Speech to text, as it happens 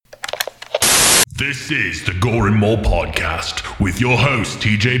This is the Gore and More Podcast with your hosts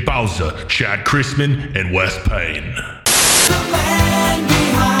TJ Bowser, Chad Chrisman, and Wes Payne. The man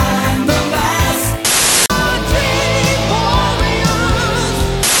behind the mask.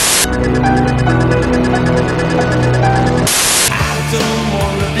 I don't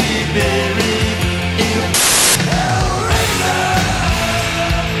wanna be buried in a Hellraiser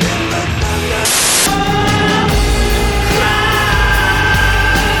in the thunder.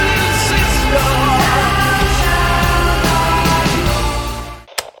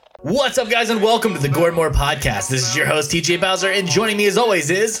 What's up, guys, and welcome to the Gore and More Podcast. This is your host, TJ Bowser, and joining me as always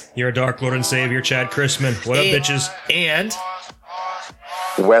is... Your Dark Lord and Savior, Chad Chrisman. What up, bitches? And...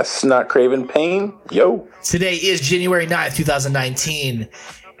 Wes Not Craven Payne. Yo. Today is January 9th, 2019.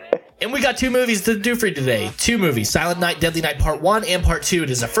 And we got two movies to do for you today. Two movies, Silent Night, Deadly Night Part 1 and Part 2. It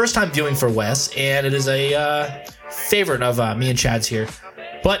is a first-time viewing for Wes, and it is a favorite of me and Chad's here.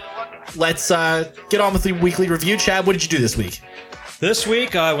 But let's get on with the weekly review. Chad, what did you do this week? This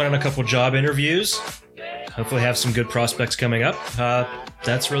week, I went on a couple job interviews. Hopefully have some good prospects coming up.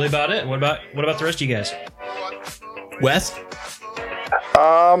 That's really about it. What about the rest of you guys? Wes?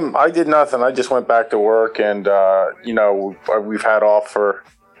 I did nothing. I just went back to work, and we've had off for a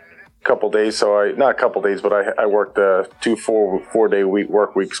couple days. So not a couple days, but I worked 2 4-day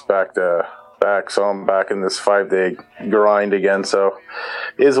work weeks back. So I'm back in this 5-day grind again. So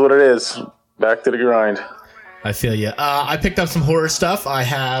it is what it is. Back to the grind. I feel you. I picked up some horror stuff. I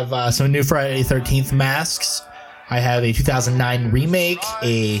have some new Friday the 13th masks. I have a 2009 remake,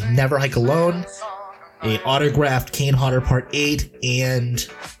 a Never Hike Alone, a autographed Kane Hodder Part 8, and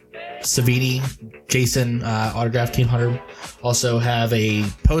Savini, Jason, autographed Kane Hodder. Also have a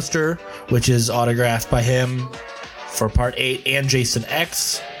poster, which is autographed by him for Part 8 and Jason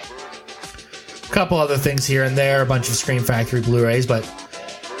X. A couple other things here and there, a bunch of Scream Factory Blu-rays, but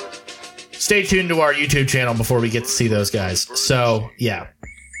stay tuned to our YouTube channel before we get to see those guys. So, yeah.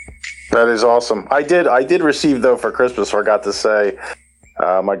 That is awesome. I did receive, though, for Christmas, I forgot to say,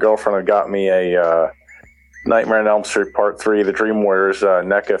 my girlfriend had got me a Nightmare on Elm Street Part 3, the Dream Warriors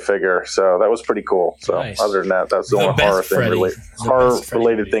NECA figure. So that was pretty cool. So nice. Other than that, that's the only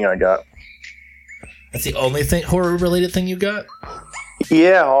horror-related thing I got. That's the only horror-related thing you got?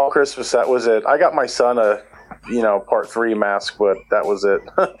 Yeah, all Christmas, that was it. I got my son a Part 3 mask, but that was it.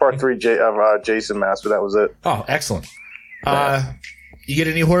 Part 3 Jason mask, but that was it. Oh, excellent. You get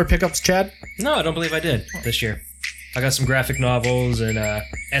any horror pickups, Chad? No, I don't believe I did this year. I got some graphic novels and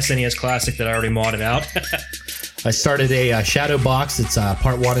SNES Classic that I already modded out. I started a Shadow box. It's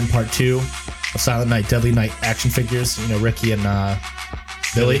Part 1 and Part 2 of Silent Night, Deadly Night action figures. Ricky and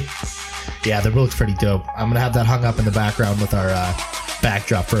Billy. Yeah, that looks pretty dope. I'm going to have that hung up in the background with our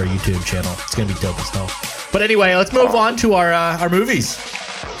backdrop for our YouTube channel. It's going to be dope as hell. But anyway, let's move on to our movies.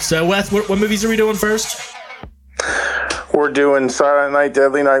 So, Wes, what movies are we doing first? We're doing Silent Night,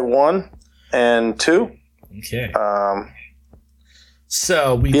 Deadly Night 1 and 2. Okay.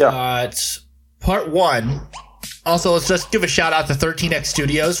 So, we got Part 1. Also, let's just give a shout out to 13X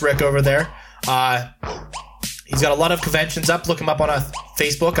Studios, Rick over there. He's got a lot of conventions up. Look him up on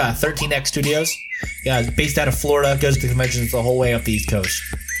Facebook, 13X Studios. Yeah, he's based out of Florida, goes to conventions the whole way up the East Coast.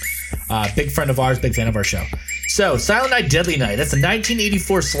 Big friend of ours, big fan of our show. So, Silent Night, Deadly Night. That's a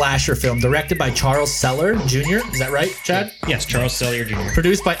 1984 slasher film directed by Charles Seller Jr. Is that right, Chad? Yes, Charles Seller Jr.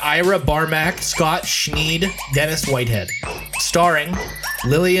 Produced by Ira Barmack, Scott Schneed, Dennis Whitehead. Starring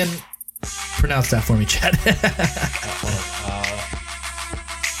Lillian... Pronounce that for me, Chad.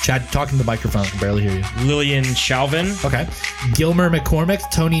 Chad, talking to the microphone. I can barely hear you. Lillian Chauvin. Okay. Gilmer McCormick,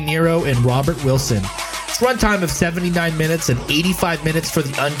 Tony Nero, and Robert Wilson. It's runtime of 79 minutes and 85 minutes for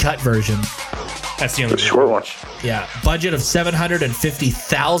the uncut version. That's the only short one. Yeah. Budget of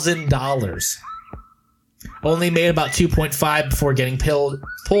 $750,000. Only made about 2.5 before getting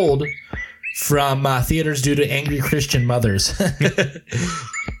pulled from theaters due to angry Christian mothers.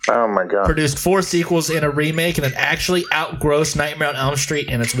 Oh my god. Produced 4 sequels and a remake, and it actually outgrossed Nightmare on Elm Street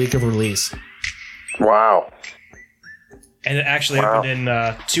in its week of release. Wow. And it actually opened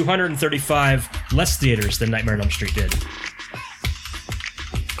in 235 less theaters than Nightmare on Elm Street did.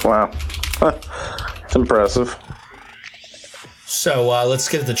 Wow. It's impressive. So let's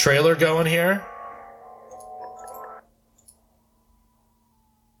get the trailer going here.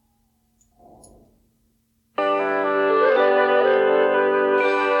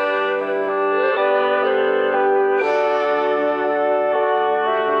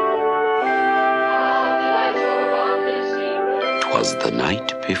 Was the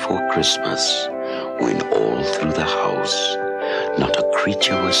night before Christmas, when all through the house not a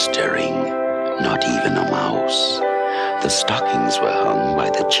creature was stirring, not even a mouse. The stockings were hung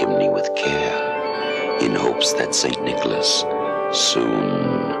by the chimney with care. hopes that St. Nicholas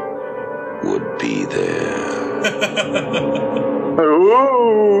soon would be there.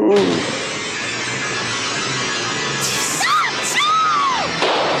 Ooh.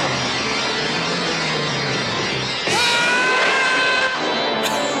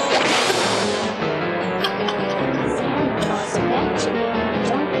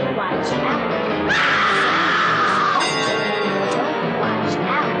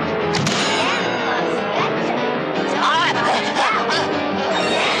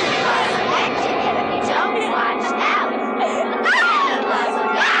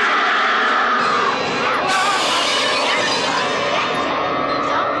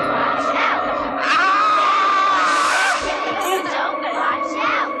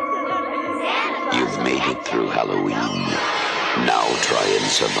 You've made it through Halloween. Now try and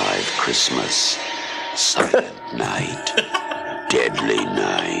survive Christmas. Silent night. Deadly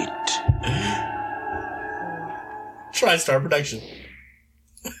night. TriStar Production.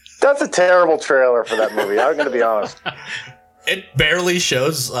 That's a terrible trailer for that movie. I'm going to be honest. It barely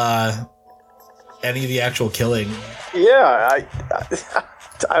shows any of the actual killing. Yeah,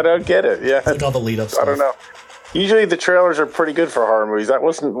 I don't get it. Yeah, Like all the lead up stuff. I don't know. Usually the trailers are pretty good for horror movies. That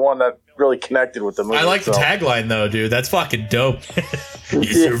wasn't one that really connected with the movie. I like the itself. tagline though, dude. That's fucking dope. You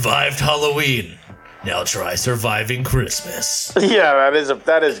survived Halloween. Now try surviving Christmas. Yeah,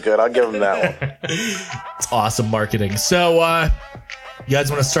 that is good. I'll give him that one. It's awesome marketing. So, you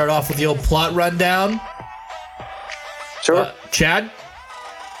guys want to start off with the old plot rundown? Sure. Chad,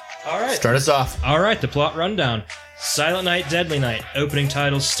 All right. start us off. All right, the plot rundown. Silent Night, Deadly Night. Opening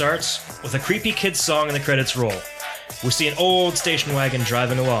title starts with a creepy kid's song and the credits roll. We see an old station wagon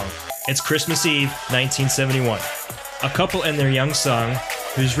driving along. It's Christmas Eve, 1971. A couple and their young son,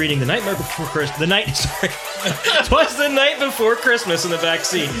 who's reading The Nightmare Before Christmas. Twas the Night Before Christmas in the back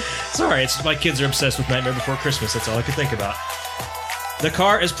seat. Sorry, my kids are obsessed with Nightmare Before Christmas. That's all I could think about. The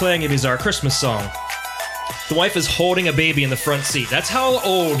car is playing a bizarre Christmas song. The wife is holding a baby in the front seat. That's how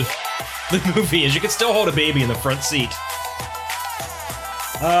old the movie is. You can still hold a baby in the front seat.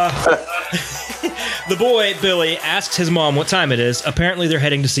 The boy, Billy, asks his mom what time it is. Apparently, they're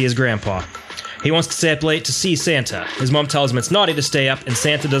heading to see his grandpa. He wants to stay up late to see Santa. His mom tells him it's naughty to stay up, and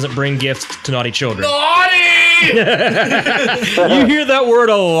Santa doesn't bring gifts to naughty children. Naughty! You hear that word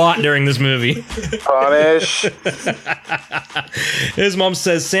a lot during this movie. Punish. His mom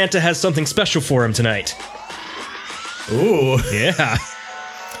says Santa has something special for him tonight. Ooh. Yeah.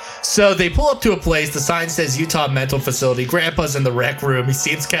 So they pull up to a place. The sign says Utah Mental Facility. Grandpa's in the rec room. He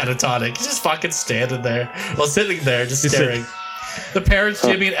seems catatonic. He's just fucking standing there. Well, sitting there, just staring. The parents,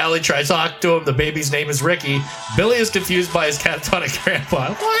 Jimmy and Ellie, try to talk to him. The baby's name is Ricky. Billy is confused by his catatonic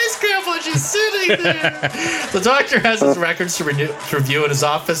grandpa. Why is grandpa just sitting there? The doctor has his records to review in his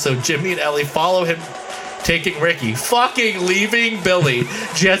office, so Jimmy and Ellie follow him, taking Ricky, fucking leaving Billy,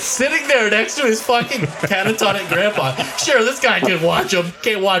 just sitting there next to his fucking catatonic grandpa. Sure, this guy can watch him,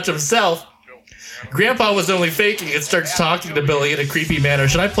 can't watch himself. Grandpa was only faking and starts talking to Billy in a creepy manner.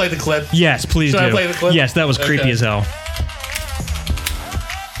 Should I play the clip? Yes, please Should do. I play the clip? Yes, that was creepy Okay. as hell.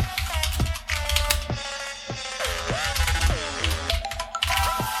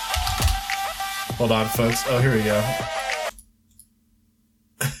 Hold on, folks. Oh, here we go.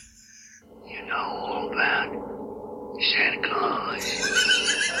 You know all about Santa Claus.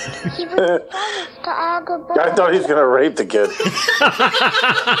 He was promised to Agabus. I thought he was going to rape the kid.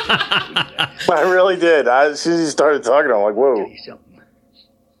 I really did. As soon as he started talking, I'm like, whoa. Something.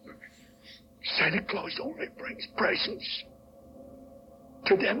 Santa Claus only brings presents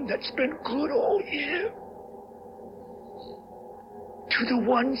to them that's been good all year. To the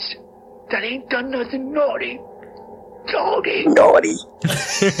ones that ain't done nothing naughty. Naughty. Naughty.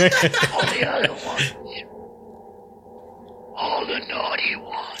 All the other ones. All the naughty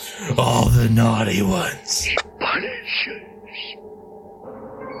ones. All the naughty ones. Punishes.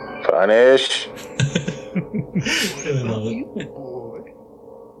 Punish. I love it. You, boy.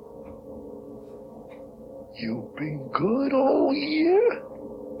 You've been good all year.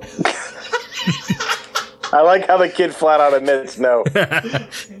 I like how the kid flat out admits no.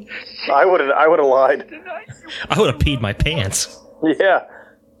 I would have lied. Tonight I would have peed my pants. Yeah.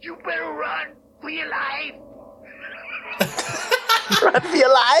 you better run for your life. Run for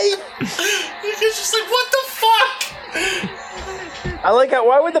your life. It's just like, what the fuck? I like how.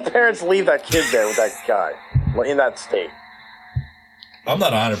 Why would the parents leave that kid there with that guy in that state? I'm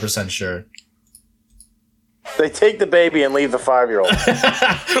not 100% sure. They take the baby and leave the 5-year-old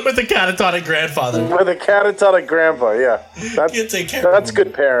With the catatonic grandfather. with a catatonic grandpa. Yeah, You take care of that's him.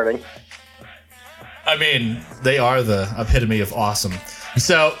 good parenting. I mean, they are the epitome of awesome.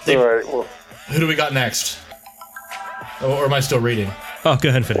 So, All right. Well, who do we got next? Or am I still reading? Oh, go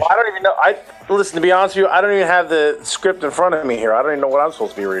ahead and finish. Well, I don't even know. Listen, to be honest with you, I don't even have the script in front of me here. I don't even know what I'm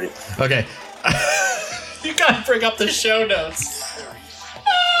supposed to be reading. Okay. You gotta bring up the show notes.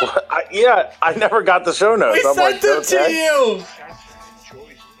 I never got the show notes. We I'm sent them to you.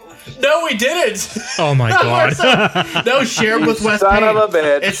 No, we didn't. Oh my god. No, shared with West Son Payne. of a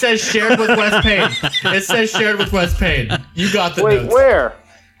bitch. It says shared with West Payne. It says shared with West Payne. You got the Wait, notes. where?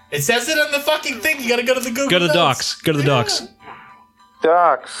 It says it on the fucking thing. You gotta go to the Google Go to the Notes. docs. Go to the docs.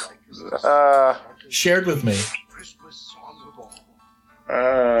 Docs. Shared with me.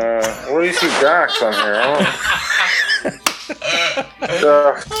 Where do you see docs on here?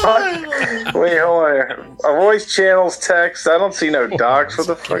 Wait, hold on here. Voice channels, text. I don't see no docs. What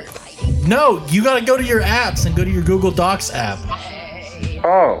the fuck? No, you gotta go to your apps and go to your Google Docs app.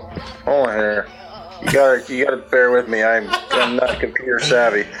 Oh, hold on here. You gotta bear with me. I'm not computer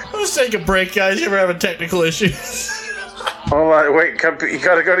savvy. Let's take a break, guys. You ever having technical issues? Hold on, wait. You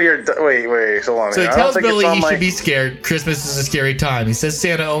gotta go to your. Wait. Hold on. So he here. I don't tells think it's Billy on he my- should be scared. Christmas is a scary time. He says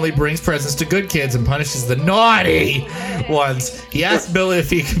Santa only brings presents to good kids and punishes the naughty ones. He asks Billy if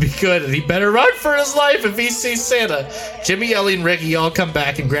he can be good, and he better run for his life if he sees Santa. Jimmy, Ellie, and Ricky all come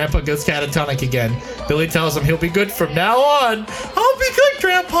back, and Grandpa goes catatonic again. Billy tells him he'll be good from now on. I'll be good,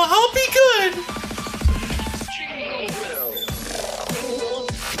 Grandpa. I'll be good.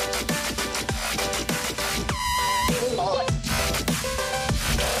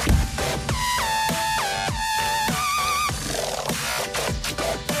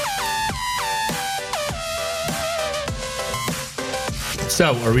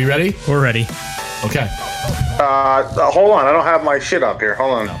 So, are we ready? We're ready. Okay. Hold on. I don't have my shit up here.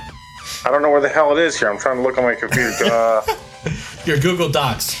 Hold on. I don't know where the hell it is here. I'm trying to look on my computer. Your Google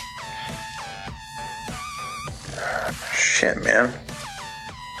Docs. Shit, man.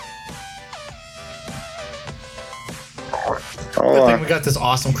 Hold I think on. we got this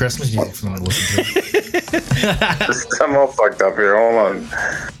awesome Christmas music for them to listen to. I'm all fucked up here. Hold on.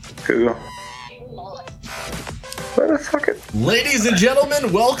 Google. Where the fuck it? Ladies and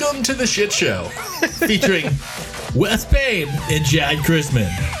gentlemen, welcome to the shit show. Featuring Wes Payne and Chad Chrisman.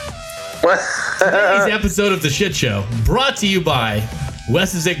 What? Today's episode of the shit show brought to you by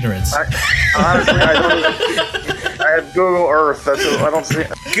Wes's Ignorance. Honestly, I have Google Earth. That's I don't see.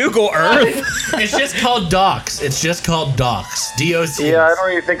 Google Earth. It's just called Docs. It's just called Docs. D-O-C. Yeah, I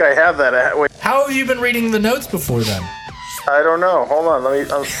don't even think I have that. Wait, How have you been reading the notes before then? I don't know. Hold on. Let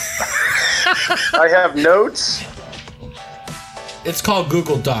me. I have notes. It's called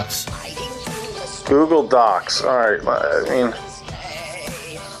Google Docs. Google Docs. All right. I mean,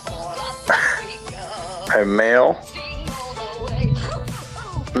 I have mail.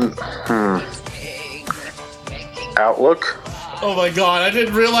 Outlook. Oh my god, I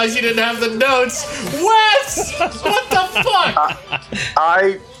didn't realize you didn't have the notes. Wes! What the fuck?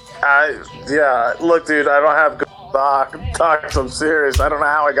 Yeah. Look, dude, I don't have Google Docs. I'm serious. I don't know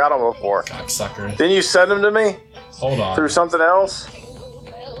how I got them before. Cocksucker. Didn't you send them to me Hold on. through something else?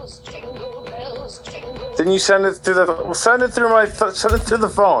 Didn't you send it to the? Send it through my. Send it through the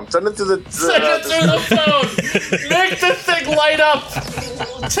phone. Send it to the. Send it through the phone. Make the thing light up.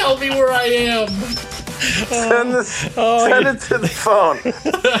 Tell me where I am. Send this. Send it to the phone.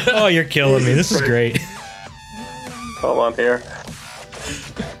 Oh, you're killing me. This is great. Hold on here.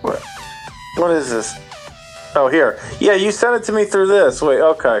 What is this? Oh, here. Yeah, you sent it to me through this. Wait,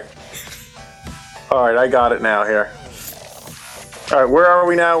 okay. All right, I got it now here. All right, where are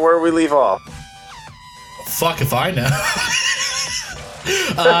we now? Where do we leave off? Fuck if I know.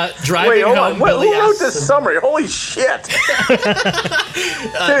 Driving Wait, hold home, on. Billy Who wrote asks this summary? Holy shit.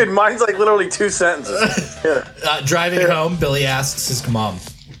 Dude, mine's like literally 2 sentences. Here. driving home, Billy asks his mom.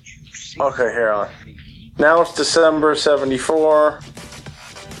 Okay, here on. Now it's December 74.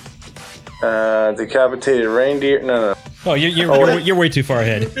 Decapitated reindeer. No. Oh, you're way too far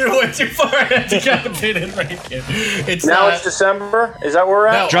ahead. You're way too far ahead. Decapitated reindeer. It's Now it's December? Is that where we're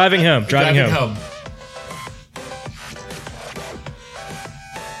at? No. Driving home. Driving home.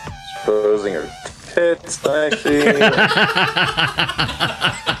 Exposing her tits, I see.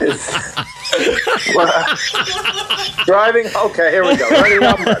 Driving. Okay, here we go. Ready?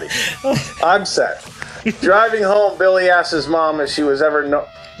 I'm ready. I'm set. Driving home, Billy asks his mom if she was ever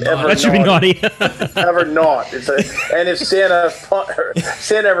That should be naughty. ever not. And if Santa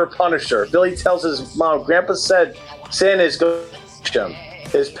ever punished her. Billy tells his mom, Grandpa said Santa is going to punish him.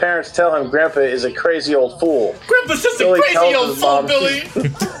 His parents tell him Grandpa is a crazy old fool. Grandpa's just Billy a crazy tells old his fool, mom Billy.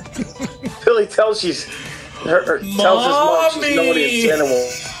 Billy tells tells his mom she's nobody and Santa will.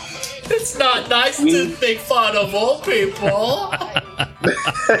 It's not nice to make fun of old people.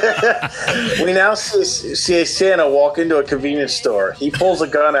 We now see Santa walk into a convenience store. He pulls a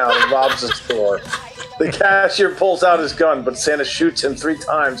gun out and robs the store. The cashier pulls out his gun, but Santa shoots him 3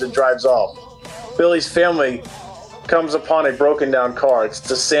 times and drives off. Billy's family comes upon a broken down car. It's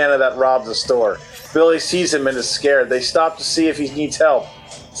the Santa that robbed the store. Billy sees him and is scared. They stop to see if he needs help.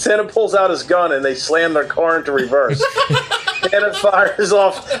 Santa pulls out his gun and they slam their car into reverse. Santa fires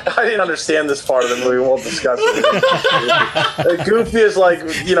off. I didn't understand this part of the movie. We won't discuss it. The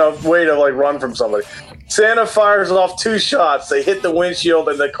goofiest, way to run from somebody. Santa fires off 2 shots. They hit the windshield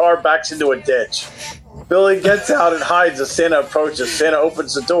and the car backs into a ditch. Billy gets out and hides as Santa approaches. Santa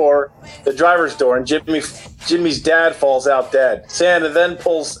opens the door, the driver's door, and Jimmy's dad falls out dead. Santa then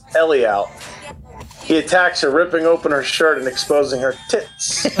pulls Ellie out. He attacks her, ripping open her shirt and exposing her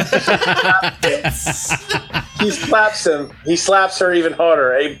tits. He slaps him. He slaps her even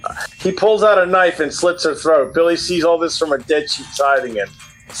harder. He pulls out a knife and slits her throat. Billy sees all this from a dead she's hiding in.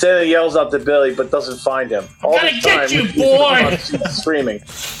 Santa yells out to Billy, but doesn't find him. All I'm this gonna time, get you, boy! She's screaming.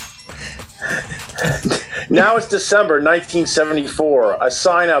 Now it's December 1974. A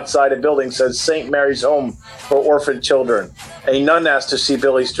sign outside a building says St. Mary's Home for Orphan Children. A nun asks to see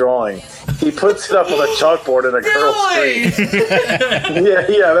Billy's drawing. He puts it up on a chalkboard and a girl screams.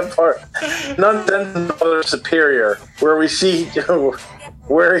 yeah, that part. Nun sends Mother Superior, where we see he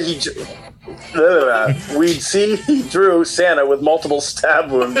drew Santa with multiple stab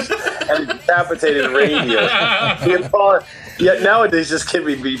wounds and a decapitated reindeer. Yet nowadays, this kid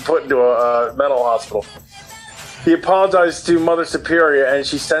would be put into a mental hospital. He apologizes to Mother Superior, and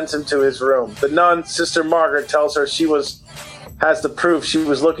she sends him to his room. The nun, Sister Margaret, tells her she has the proof she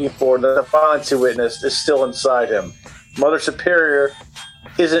was looking for, that the violence he witnessed is still inside him. Mother Superior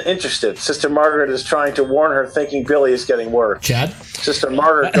isn't interested. Sister Margaret is trying to warn her, thinking Billy is getting worse. Chad? Sister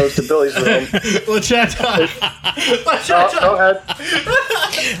Margaret goes to Billy's room. Let Chad talk. Go ahead.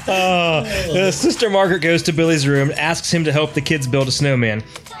 Sister Margaret goes to Billy's room and asks him to help the kids build a snowman.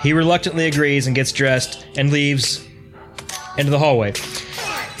 He reluctantly agrees and gets dressed and leaves into the hallway.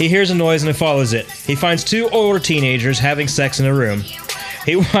 He hears a noise and follows it. He finds 2 older teenagers having sex in a room.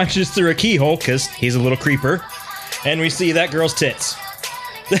 He watches through a keyhole because he's a little creeper, and we see that girl's tits.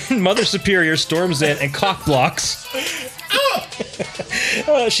 Then Mother Superior storms in and cock blocks.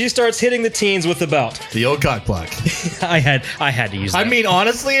 She starts hitting the teens with the belt. The old cock block. I had to use that. I mean,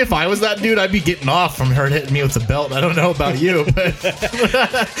 honestly, if I was that dude, I'd be getting off from her hitting me with the belt. I don't know about you, but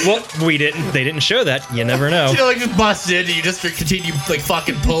Well, they didn't show that. You never know. you just bust in and you just continue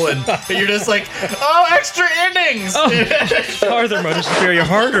fucking pulling, and you're just like, oh, extra innings. Harder, Mother Superior,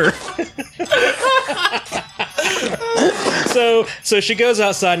 harder. So she goes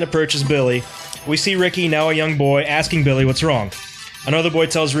outside and approaches Billy. We see Ricky, now a young boy, asking Billy what's wrong. Another boy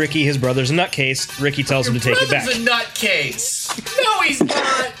tells Ricky his brother's a nutcase. Ricky tells him to take it back. Brother's a nutcase. No, he's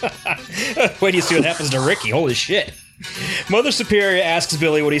not. Wait till you see what happens to Ricky. Holy shit. Mother Superior asks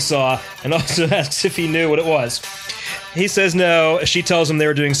Billy what he saw and also asks if he knew what it was. He says no. She tells him they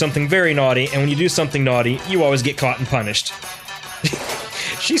were doing something very naughty, and when you do something naughty, you always get caught and punished.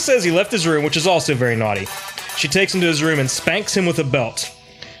 She says he left his room, which is also very naughty. She takes him to his room and spanks him with a belt.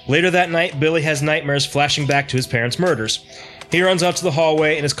 Later that night, Billy has nightmares flashing back to his parents' murders. He runs out to the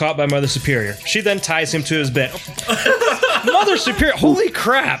hallway and is caught by Mother Superior. She then ties him to his bed. Mother Superior, holy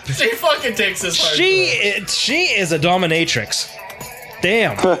crap! She fucking takes this. She is a dominatrix.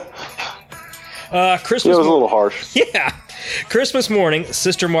 Damn. Christmas. It was a little harsh. Yeah. Christmas morning,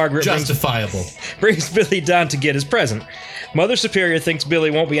 Sister Margaret brings Billy down to get his present. Mother Superior thinks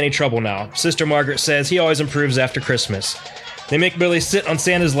Billy won't be any trouble now. Sister Margaret says he always improves after Christmas. They make Billy sit on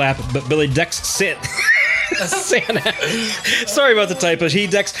Santa's lap, but Billy decks Santa. Sorry about the typos. He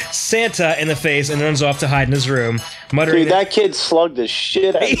decks Santa in the face and runs off to hide in his room, muttering. Dude, that kid slugged the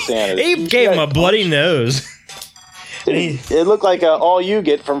shit out of Santa. He gave him a bloody nose. It looked like all you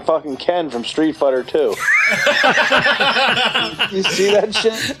get from fucking Ken from Street Fighter 2. You see that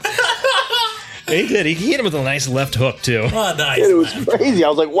shit? He did. He hit him with a nice left hook, too. Oh, nice. Dude, it was crazy. I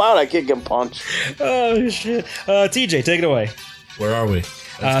was like, wow, that kid can punch. Oh, shit. TJ, take it away. Where are we?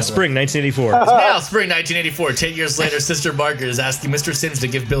 Spring 1984. Now, spring 1984. 10 years later, Sister Margaret is asking Mr. Sims to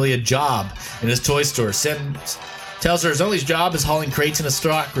give Billy a job in his toy store. Sims tells her his only job is hauling crates in a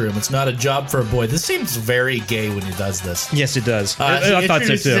stock room. It's not a job for a boy. This seems very gay when he does this. Yes, it does. I thought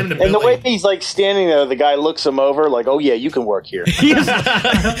so, too. And the way he's like standing there, the guy looks him over like, oh, yeah, you can work here.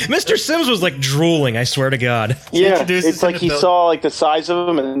 Mr. Sims was like drooling, I swear to God. Yeah, it's like he saw like the size of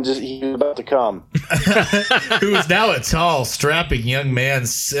him and just he was about to come. Who is now a tall, strapping young man.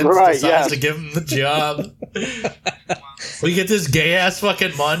 Sims decides to give him the job. We get this gay ass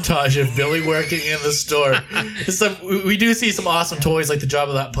fucking montage of Billy working in the store. We do see some awesome toys like the job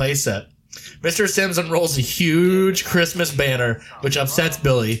of that playset. Mr. Sims unrolls a huge Christmas banner, which upsets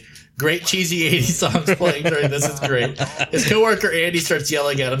Billy. Great cheesy 80s songs playing during this. It's great. His coworker Andy starts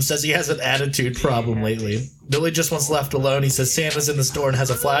yelling at him, says he has an attitude problem lately. Billy just wants left alone. He says Santa's in the store and has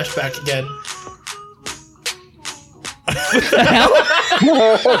a flashback again.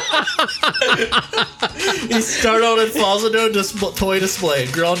 He's startled and falls into a toy display.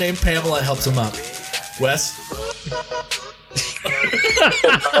 A girl named Pamela helps him up. Wes?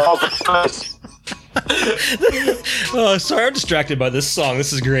 Oh, sorry, I'm distracted by this song.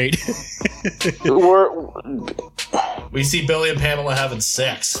 This is great. We see Billy and Pamela having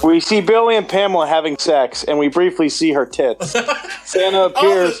sex. We see Billy and Pamela having sex, and we briefly see her tits. Santa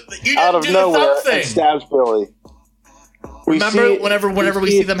appears out of nowhere and stabs Billy. Remember, whenever we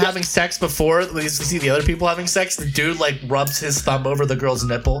see them having sex before, we see the other people having sex, the dude like rubs his thumb over the girl's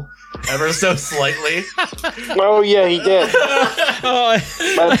nipple ever so slightly. Oh yeah, he did. Oh,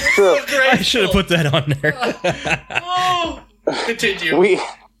 that's true. I should have put that on there. Oh, continue. We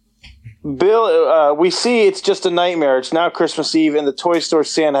see it's just a nightmare. It's now Christmas Eve, and the toy store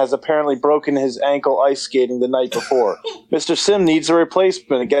Santa has apparently broken his ankle ice skating the night before. Mr. Sim needs a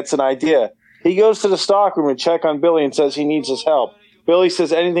replacement and gets an idea. He goes to the stockroom and check on Billy and says he needs his help. Billy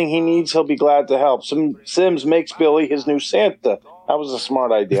says anything he needs, he'll be glad to help. Sims makes Billy his new Santa. That was a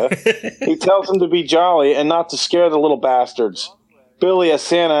smart idea. He tells him to be jolly and not to scare the little bastards. Billy, as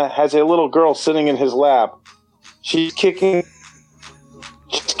Santa, has a little girl sitting in his lap. She's kicking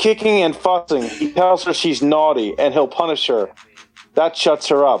and fussing. He tells her she's naughty and he'll punish her. That shuts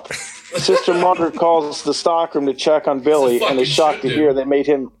her up. Sister Margaret calls the stockroom to check on Billy and is shocked to hear they made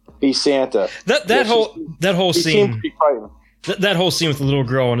him be Santa. That whole scene with the little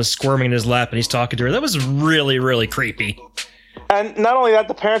girl and is squirming in his lap and he's talking to her, that was really, really creepy. And not only that,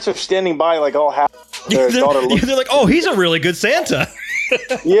 the parents are standing by like all happy. Their daughter looks. They're like, oh, he's a really good Santa.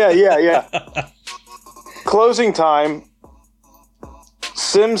 Yeah. Closing time.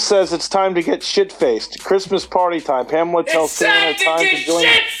 Sims says it's time to get shit-faced. Christmas party time. Pamela tells Santa it's time to join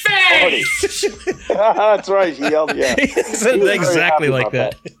the party. That's right. He yelled, yeah. He said exactly like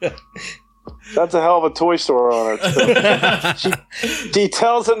that. That's a hell of a toy store owner. She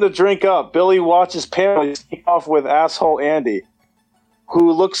tells him to drink up. Billy watches Pamela sneak off with asshole Andy,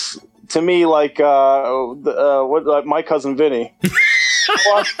 who looks to me like my cousin Vinny.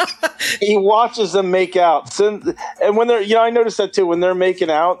 He watches them make out, and when they're, I noticed that too. When they're making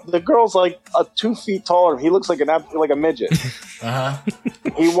out, the girl's like 2 feet taller. He looks like a midget.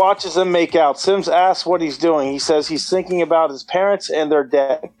 He watches them make out. Sims asks what he's doing. He says he's thinking about his parents and they're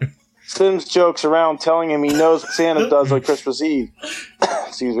dead. Sims jokes around, telling him he knows what Santa does on Christmas Eve.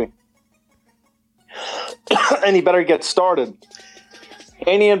 Excuse me. And he better get started.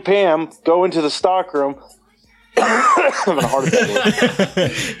 Annie and Pam go into the stockroom. I'm having a heart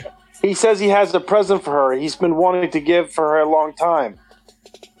attack. He says he has a present for her. He's been wanting to give for her a long time.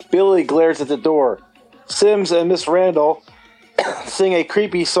 Billy glares at the door. Sims and Miss Randall sing a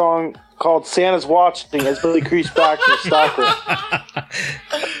creepy song called Santa's Watching as Billy creeps back to the stockroom.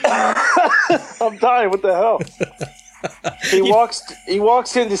 I'm dying. What the hell? He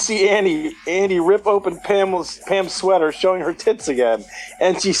walks in to see Andy rip open Pam's sweater, showing her tits again,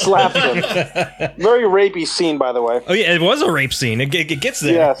 and she slaps him. Very rapey scene, by the way. Oh yeah, it was a rape scene. It gets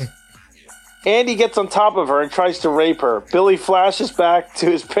there. Yes. Andy gets on top of her and tries to rape her. Billy flashes back to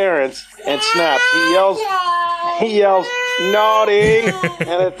his parents and snaps. He yells, "Naughty!"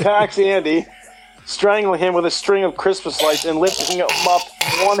 and attacks Andy, strangling him with a string of Christmas lights and lifting him up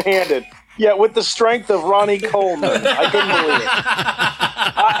one-handed. Yeah, with the strength of Ronnie Coleman. I couldn't believe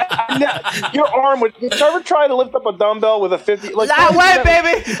it. Your arm would... Did you ever try to lift up a dumbbell with a 50... Like, Lightweight,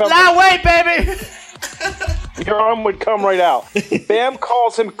 baby! Your arm would come right out. Bam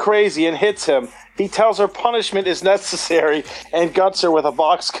calls him crazy and hits him. He tells her punishment is necessary and guts her with a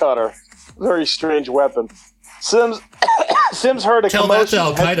box cutter. Very strange weapon. Sims heard a commotion.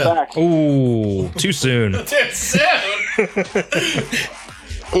 Tell that to Al-Qaeda. Ooh, too soon. Too soon!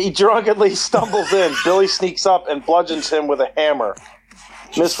 He drunkenly stumbles in. Billy sneaks up and bludgeons him with a hammer.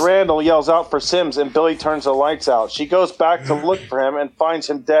 Miss Randall yells out for Sims, and Billy turns the lights out. She goes back to look for him and finds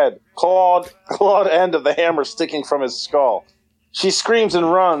him dead, clawed end of the hammer sticking from his skull. She screams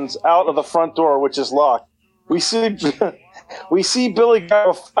and runs out of the front door, which is locked. We see Billy grab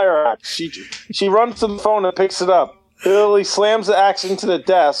a fire axe. She runs to the phone and picks it up. Billy slams the axe into the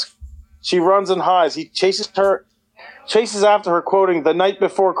desk. She runs and hides. He chases after her, quoting "The Night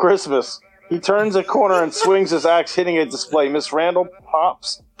Before Christmas." He turns a corner and swings his axe, hitting a display. Miss Randall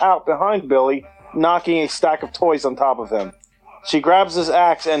pops out behind Billy knocking a stack of toys on top of him. She grabs his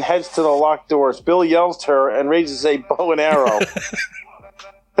axe and heads to the locked doors. Bill yells to her and raises a bow and arrow.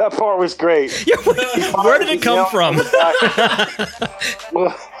 That part was great. Where did it come from?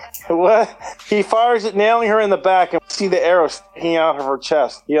 He fires it, nailing her in the back, and we see the arrow sticking out of her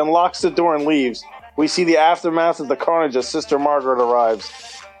chest. He unlocks the door and leaves. We see the aftermath of the carnage as Sister Margaret arrives.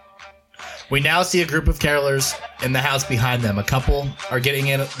 We now see a group of carolers in the house behind them. A couple are getting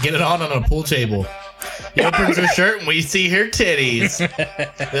it on a pool table. He opens her shirt and we see her titties.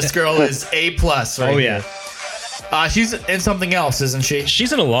 This girl is A+. Right yeah. Here. She's in something else, isn't she?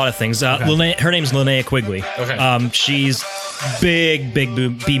 She's in a lot of things. Her name's Linnea Quigley. Okay. She's big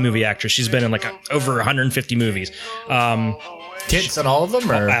B-movie actress. She's been in like over 150 movies. Tits in all of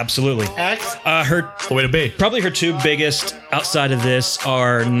them? Or? Oh, absolutely. X? Her way to be. Probably her two biggest outside of this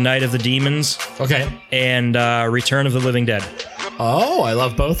are Night of the Demons. Okay. And Return of the Living Dead. Oh, I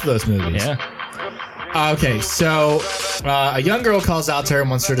love both of those movies. Yeah. Okay, so a young girl calls out to her and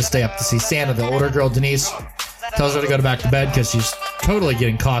wants her to stay up to see Santa. The older girl, Denise, tells her to go back to bed because she's totally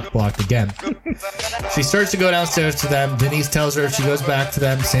getting cock-blocked again. She starts to go downstairs to them. Denise tells her if she goes back to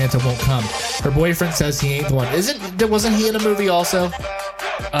them, Santa won't come. Her boyfriend says he ain't the one. Wasn't he in a movie also?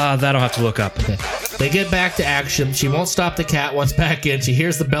 That I'll have to look up. Okay. They get back to action. She won't stop the cat once back in. She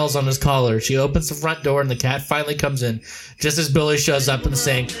hears the bells on his collar. She opens the front door and the cat finally comes in just as Billy shows up and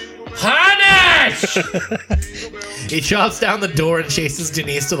saying, "Punish!" He chops down the door and chases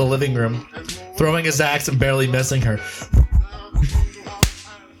Denise to the living room, throwing his axe and barely missing her.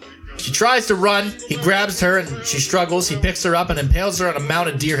 She tries to run. He grabs her and she struggles. He picks her up and impales her on a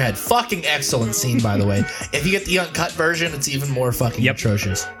mounted deer head. Fucking excellent scene, by the way. If you get the uncut version, it's even more fucking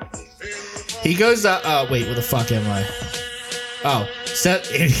atrocious. He goes up. Wait, where the fuck am I? Oh,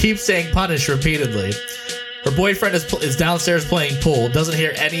 he keeps saying punish repeatedly. Her boyfriend is downstairs playing pool. Doesn't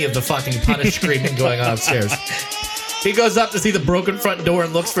hear any of the fucking punish screaming going on upstairs. He goes up to see the broken front door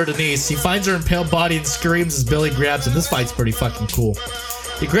and looks for Denise. He finds her impaled body and screams as Billy grabs him. This fight's pretty fucking cool.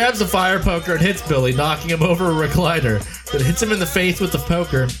 He grabs a fire poker and hits Billy, knocking him over a recliner. Then hits him in the face with the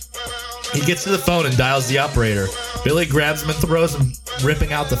poker. He gets to the phone and dials the operator. Billy grabs him and throws him,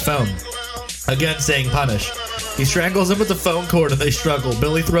 ripping out the phone. Again saying punish. He strangles him with the phone cord and they struggle.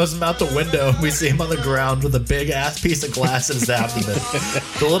 Billy throws him out the window and we see him on the ground with a big ass piece of glass in his abdomen.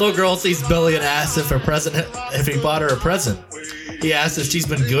 The little girl sees Billy and asks if he bought her a present. He asks if she's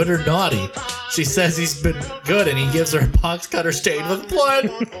been good or naughty. She says he's been good and he gives her a box cutter stained with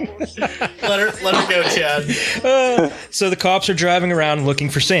blood. Let her go, Chad. So the cops are driving around looking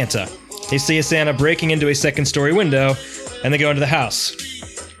for Santa. They see a Santa breaking into a second-story window and they go into the house.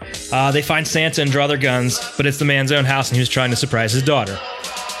 They find Santa and draw their guns, but it's the man's own house and he was trying to surprise his daughter.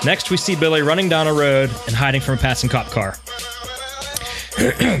 Next, we see Billy running down a road and hiding from a passing cop car.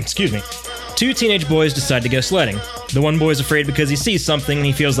 Excuse me. Two teenage boys decide to go sledding. The one boy's afraid because he sees something and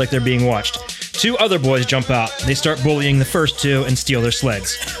he feels like they're being watched. Two other boys jump out. They start bullying the first two and steal their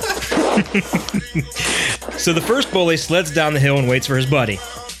sleds. So the first bully sleds down the hill and waits for his buddy.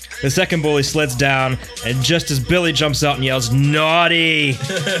 The second bully sleds down, and just as Billy jumps out and yells, "Naughty!"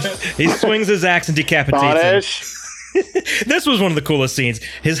 he swings his axe and decapitates him. This was one of the coolest scenes.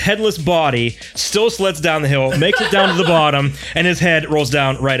 His headless body still sleds down the hill, makes it down to the bottom, and his head rolls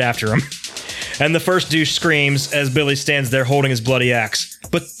down right after him. And the first douche screams as Billy stands there holding his bloody axe.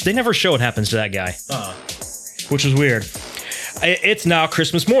 But they never show what happens to that guy. Which was weird. It's now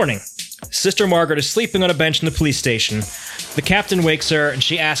Christmas morning. Sister Margaret is sleeping on a bench in the police station. The captain wakes her and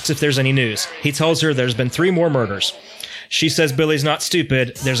she asks if there's any news. He tells her there's been 3 more murders. She says Billy's not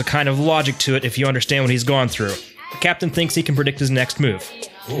stupid. There's a kind of logic to it if you understand what he's gone through. The captain thinks he can predict his next move.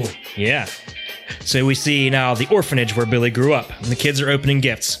 Ooh. Yeah. So we see now the orphanage where Billy grew up, and the kids are opening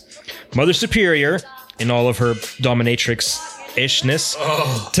gifts. Mother Superior, in all of her dominatrix-ishness,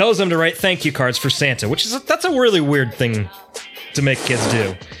 tells them to write thank you cards for Santa, that's a really weird thing to make kids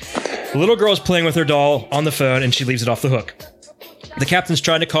do. The little girl's playing with her doll on the phone, and she leaves it off the hook. The captain's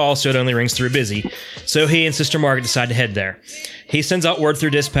trying to call, so it only rings through busy, so he and Sister Margaret decide to head there. He sends out word through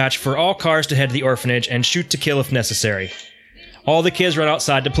dispatch for all cars to head to the orphanage and shoot to kill if necessary. All the kids run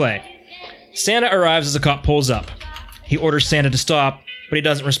outside to play. Santa arrives as a cop pulls up. He orders Santa to stop, but he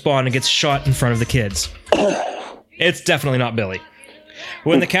doesn't respond and gets shot in front of the kids. It's definitely not Billy.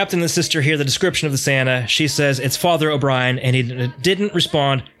 When the captain and the sister hear the description of the Santa, she says it's Father O'Brien and he didn't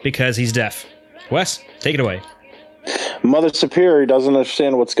respond because he's deaf. Wes, take it away. Mother Superior doesn't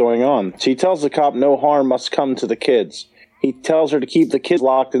understand what's going on. She tells the cop no harm must come to the kids. He tells her to keep the kids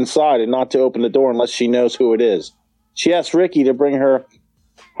locked inside and not to open the door unless she knows who it is. She asks Ricky to bring her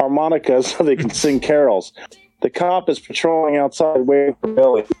harmonica so they can sing carols. The cop is patrolling outside waiting for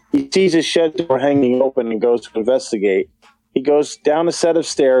Billy. He sees his shed door hanging open and goes to investigate. He goes down a set of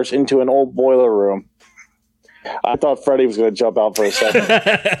stairs into an old boiler room. I thought Freddy was going to jump out for a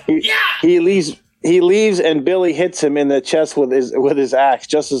second. He leaves, and Billy hits him in the chest with his axe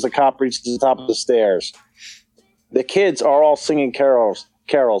just as the cop reaches the top of the stairs. The kids are all singing carols.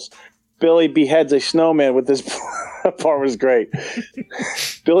 Billy beheads a snowman with his... That part was great.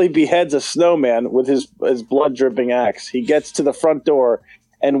 Billy beheads a snowman with his blood-dripping axe. He gets to the front door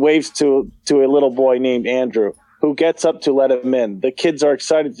and waves to a little boy named Andrew, who gets up to let him in. The kids are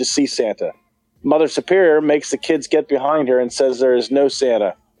excited to see Santa. Mother Superior makes the kids get behind her and says there is no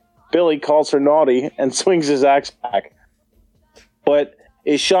Santa. Billy calls her naughty and swings his axe back, but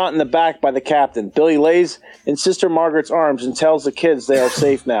is shot in the back by the captain. Billy lays in Sister Margaret's arms and tells the kids they are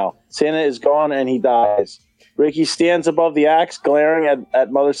safe now. Santa is gone and he dies. Ricky stands above the axe, glaring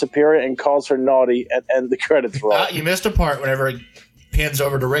at Mother Superior, and calls her naughty, and the credits roll. You missed a part whenever it pans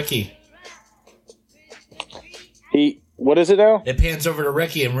over to Ricky. What is it now? It pans over to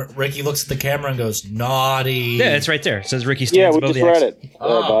Ricky, and Ricky looks at the camera and goes, naughty. Yeah, it's right there. It says Ricky stands above the axe. Yeah, we just read it.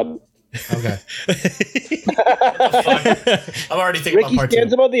 Oh. Bud. Okay. I'm already thinking Ricky about part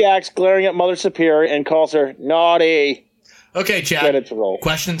stands 2. above the axe, glaring at Mother Superior, and calls her naughty. Okay, Chad. Credits roll.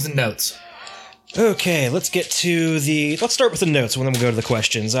 Questions and notes. Okay, let's start with the notes, and then we'll go to the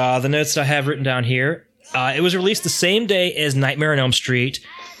questions. The notes that I have written down here. It was released the same day as Nightmare on Elm Street,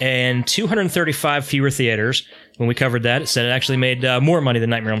 and 235 fewer theaters. When we covered that, it said it actually made more money than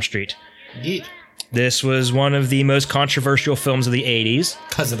Nightmare on Elm Street. Indeed. This was one of the most controversial films of the 80s.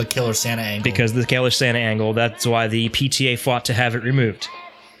 Because of the Killer Santa angle. Because of the Killer Santa angle. That's why the PTA fought to have it removed.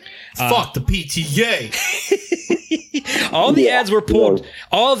 Fuck the PTA. All the ads were pulled.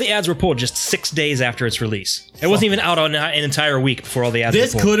 All the ads were pulled just 6 days after its release. It wasn't even out on an entire week before all the ads.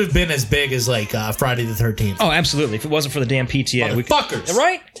 This were pulled. could have been as big as like Friday the 13th. Oh, absolutely! If it wasn't for the damn PTA, Motherfuckers.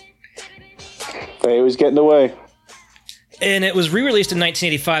 Right? He was getting away. And it was re-released in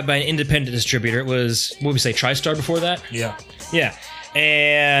 1985 by an independent distributor. It was, what would we say, TriStar before that? Yeah. Yeah.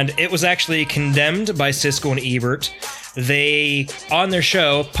 And it was actually condemned by Siskel and Ebert. They, on their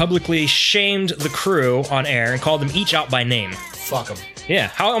show, publicly shamed the crew on air and called them each out by name. Fuck them. Yeah,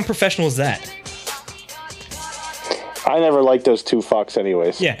 how unprofessional is that? I never liked those two fucks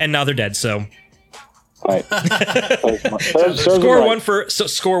anyways. Yeah, and now they're dead, so... Right. Score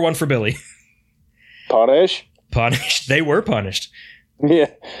one for Billy. Punish? Punished. They were punished.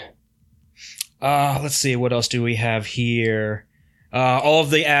 Yeah. Let's see, what else do we have here? All of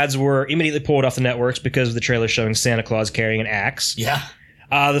the ads were immediately pulled off the networks because of the trailer showing Santa Claus carrying an axe. Yeah.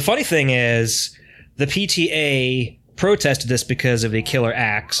 The funny thing is, the PTA protested this because of the killer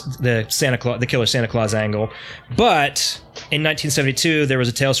axe, the killer Santa Claus angle. But in 1972, there was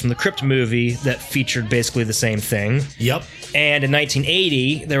a Tales from the Crypt movie that featured basically the same thing. Yep. And in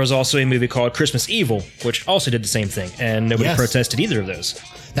 1980, there was also a movie called Christmas Evil, which also did the same thing, and nobody protested either of those.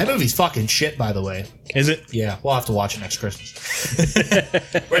 That movie's fucking shit, by the way. Is it? Yeah, we'll have to watch it next Christmas.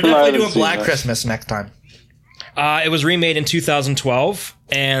 We're definitely doing Black Christmas next time. It was remade in 2012,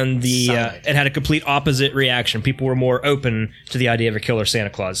 and it had a complete opposite reaction. People were more open to the idea of a killer Santa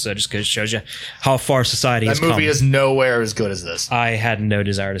Claus, so it just shows you how far society has come. That movie is nowhere as good as this. I had no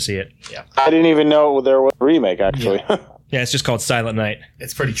desire to see it. Yeah, I didn't even know there was a remake, actually. Yeah, it's just called Silent Night.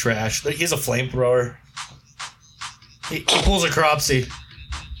 It's pretty trash. He's a flamethrower. He pulls a cropsy.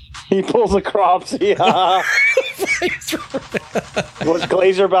 He pulls a cropsy. Was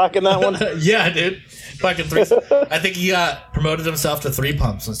Glazer back in that one? Yeah, dude. Fucking 3. I think he promoted himself to 3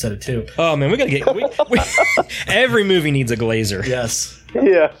 pumps instead of 2. Oh man, we gotta get. Every movie needs a Glazer. Yes.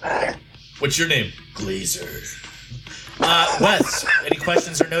 Yeah. What's your name? Glazer. Wes, any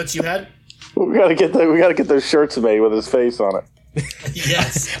questions or notes you had? We gotta get those shirts made with his face on it.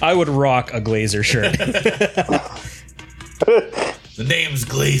 Yes. I would rock a Glazer shirt. The name's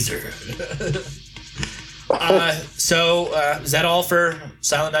Glazer. So is that all for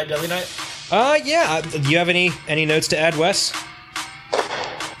Silent Night, Deadly Night? Yeah. Do you have any notes to add, Wes?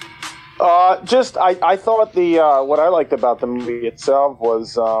 I thought what I liked about the movie itself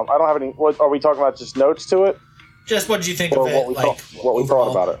was I don't have any. What are we talking about? Just notes to it? Just what did you think of it? What we thought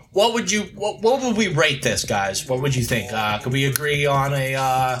about it? What would we rate this, guys? What would you think? Could we agree on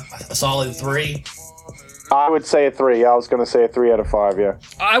a solid 3? I would say a 3. I was going to say a 3 out of 5. Yeah.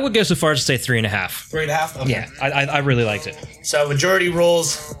 I would go so far as to say 3.5. 3.5. Okay. Yeah, I really liked it. So majority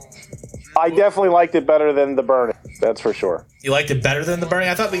rules. I definitely liked it better than The Burning. That's for sure. You liked it better than The Burning?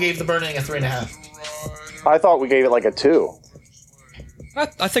 I thought we gave The Burning a 3.5. I thought we gave it like a 2.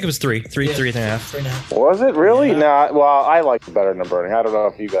 I think it was 3. 3.5. 3.5. Was it really? Yeah. Nah. Well, I liked it better than The Burning. I don't know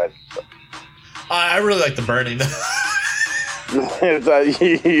if you guys. I really like the burning.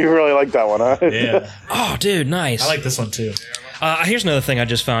 You really like that one, huh? Yeah. Oh, dude, nice. I like this one too. Here's another thing I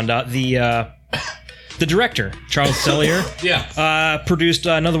just found out. The director, Charles Sellier, produced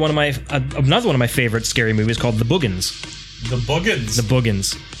another one of my favorite scary movies called The Boogans. The Boogans. The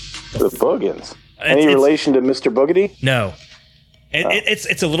Boogans. The Boogans. Any relation to Mr. Boogedy? No.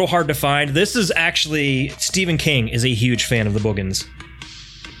 It's a little hard to find. This is actually Stephen King is a huge fan of The Boogans.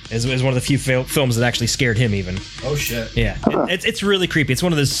 It's one of the few films that actually scared him even. Oh shit. Yeah, it's really creepy. It's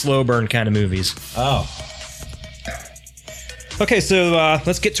one of those slow burn kind of movies. Oh. Okay, so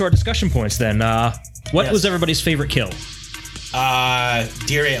let's get to our discussion points then. What was everybody's favorite kill?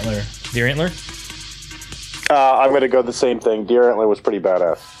 Deer antler. Deer antler? I'm going to go the same thing. Deer antler was pretty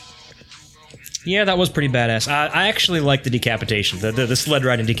badass. Yeah, that was pretty badass. I actually like the decapitation, the sled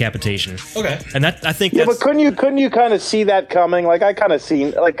riding decapitation. Okay. And that I think Yeah, that's... but couldn't you kind of see that coming? Like I kind of seen,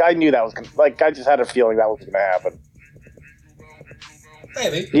 like I knew that was, like I just had a feeling that was going to happen.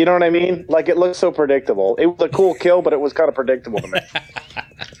 Maybe. You know what I mean? Like it looked so predictable. It was a cool kill, but it was kind of predictable to me.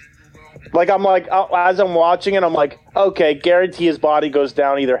 Like I'm like, as I'm watching it, I'm like, okay, guarantee his body goes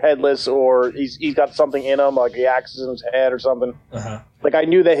down either headless or he's got something in him, like he axes in his head or something. Like I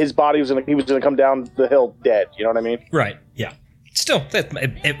knew that his body was gonna come down the hill dead. You know what I mean? Right. Yeah. Still,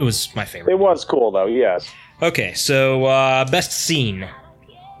 it was my favorite. It was cool though. Yes. Okay, so best scene.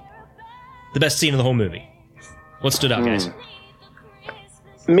 The best scene of the whole movie. What stood out, guys?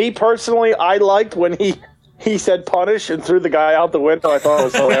 Me personally, I liked when he said punish and threw the guy out the window. I thought it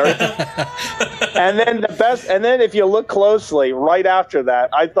was hilarious. And then if you look closely, right after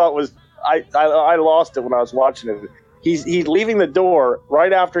that, I thought I lost it when I was watching it. He's leaving the door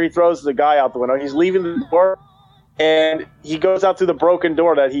right after he throws the guy out the window. He's leaving the door, and he goes out through the broken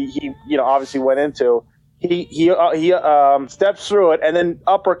door that he obviously went into. He steps through it and then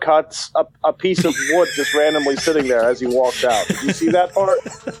uppercuts a piece of wood just randomly sitting there as he walks out. Did you see that part?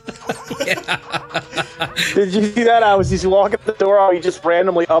 Yeah. Did you see that? He's walking the door out. He just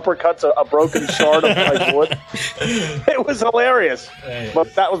randomly uppercuts a broken shard of like wood. It was hilarious,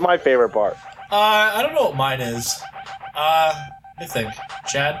 but that was my favorite part. I don't know what mine is. I think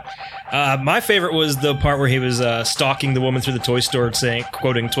Chad. My favorite was the part where he was stalking the woman through the toy store,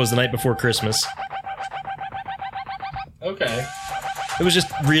 quoting "'Twas the night before Christmas." Okay. It was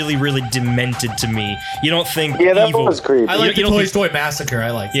just really, really demented to me. You don't think that evil... was creepy. I like the Toy Story Massacre. I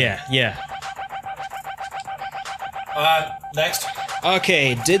like. Yeah. Next.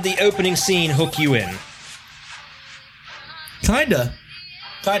 Okay, did the opening scene hook you in? Kinda.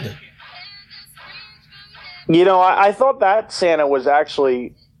 You know, I thought that Santa was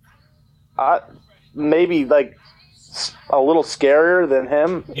actually maybe like a little scarier than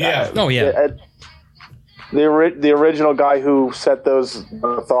him. Yeah. Oh yeah. The original guy who set those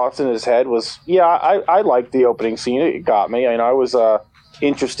thoughts in his head was, I liked the opening scene. It got me. I was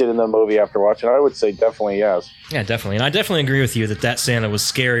interested in the movie after watching it. I would say definitely yes. Yeah, definitely. And I definitely agree with you that Santa was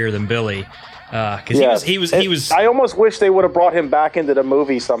scarier than Billy. Because he was. I almost wish they would have brought him back into the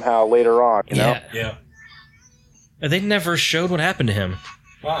movie somehow later on. You know? Yeah. They never showed what happened to him.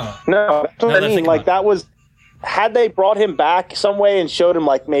 Wow. No, that's what I mean. Like that was, had they brought him back some way and showed him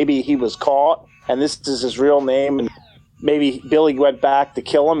like maybe he was caught and this is his real name, and maybe Billy went back to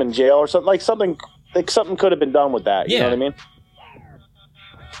kill him in jail or something. Something could have been done with that. You know what I mean?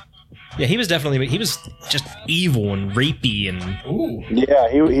 Yeah, he was just evil and rapey and. Ooh. Yeah,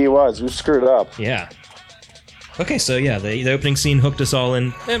 he was. He was screwed up. Yeah. Okay, so yeah, the opening scene hooked us all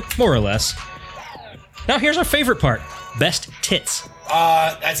in, more or less. Now here's our favorite part: best tits.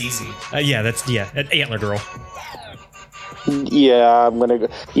 That's easy. Antler Girl. Yeah, I'm gonna go.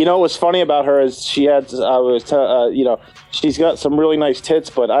 You know what's funny about her is she's got some really nice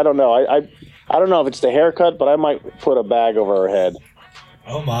tits, but I don't know. I don't know if it's the haircut, but I might put a bag over her head.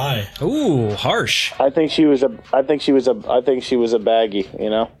 Oh my. Ooh, harsh. I think she was a baggie.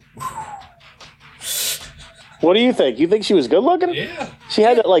 You know. What do you think? You think she was good looking? Yeah. She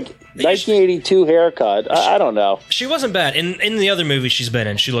had that like 1982 haircut. I don't know. She wasn't bad. In the other movies she's been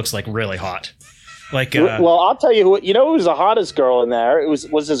in, she looks like really hot. Like, well, I'll tell you who. You know who was the hottest girl in there? It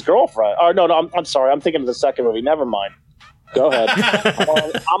was his girlfriend. Oh no, I'm sorry. I'm thinking of the second movie. Never mind. Go ahead.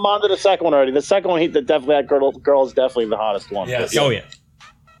 I'm on to the second one already. The second one, that girl is definitely the hottest one. Yes. Oh yeah.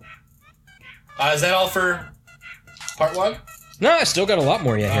 Is that all for part one? No, I still got a lot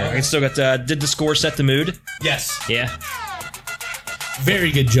more yet here. I still got. Did the score set the mood? Yes. Yeah.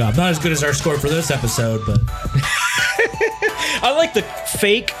 Very good job. Not as good as our score for this episode, but. I like the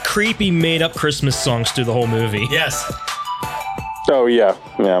fake, creepy, made-up Christmas songs through the whole movie. Yes. Oh yeah.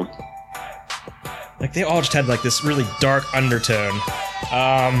 Like they all just had like this really dark undertone.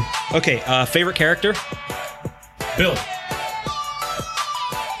 Okay, favorite character? Bill.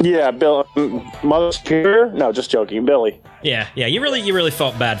 Yeah, Bill. Mother Superior? No, just joking. Billy. Yeah, you really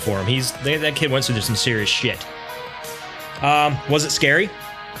felt bad for him. That kid went through some serious shit. Was it scary?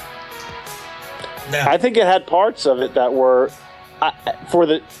 No. I think it had parts of it that were now it's For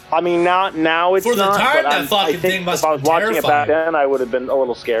the not. time, but that fucking I think thing must if I have was been watching it back terrifying. then, I would have been a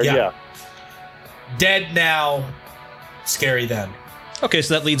little scared. Yeah. Dead now, scary then. Okay,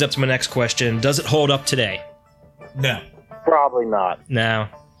 so that leads up to my next question. Does it hold up today? No. Probably not. No.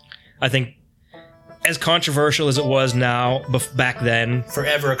 I think as controversial as it was now, back then,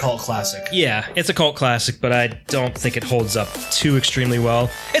 Forever a cult classic. yeah, it's a cult classic, but I don't think it holds up too extremely well.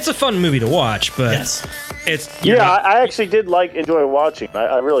 It's a fun movie to watch, but Yes. I actually did enjoy watching.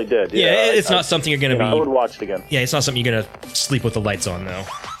 I really did. Yeah, it's not something you're gonna be. I would watch it again. Yeah, it's not something you're gonna sleep with the lights on, though.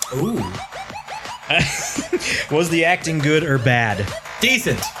 Ooh. Was the acting good or bad?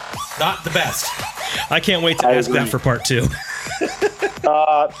 Decent. Not the best. I can't wait to I ask agree. that for part 2.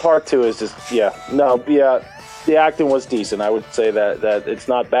 Part 2 is just the acting was decent. I would say that it's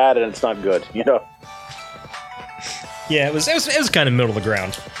not bad and it's not good. You know. Yeah, it was kind of middle of the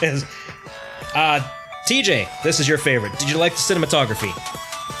ground. TJ, this is your favorite. Did you like the cinematography?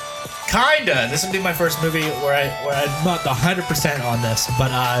 Kinda. This would be my first movie where I'm not 100% on this,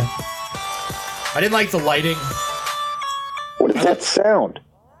 but I didn't like the lighting. What is that sound?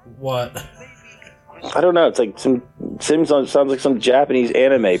 What? I don't know. It's like sounds like some Japanese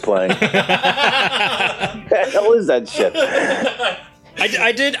anime playing. What the hell is that shit?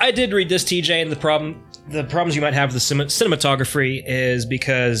 I did read this, TJ, and the problems you might have with the cinematography is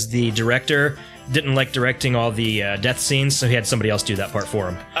because the director didn't like directing all the death scenes, so he had somebody else do that part for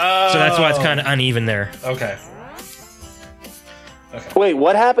him. So that's why it's kind of uneven there. Okay. Wait,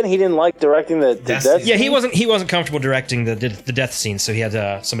 what happened? He didn't like directing the death scene? Yeah, he wasn't comfortable directing the death scenes, so he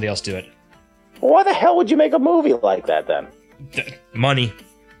had somebody else do it. Why the hell would you make a movie like that then? Money.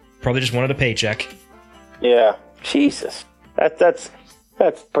 Probably just wanted a paycheck. Yeah, Jesus, that's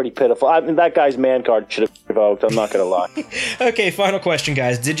pretty pitiful. I mean, that guy's man card should have been revoked. I'm not gonna lie. Okay, final question,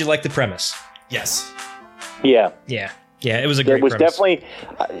 guys. Did you like the premise? Yes. Yeah, it was a great it was premise. definitely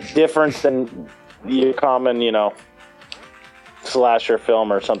different than your common, slasher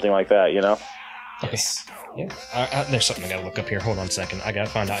film or something like that. Yes. Yeah. There's something I gotta look up here. Hold on a second. I gotta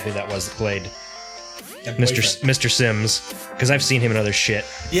find out who that was that played And Mr. boyfriend. Mr. Sims, because I've seen him in other shit.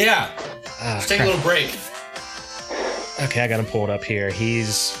 Yeah. Ah, Just take a crap. little break. Okay, I got him pulled up here.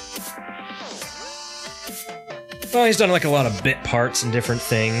 He's done like a lot of bit parts and different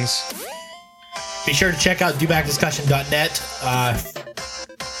things. Be sure to check out dobackdiscussion.net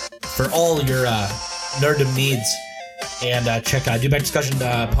for all your nerddom needs. And check out Doback Discussion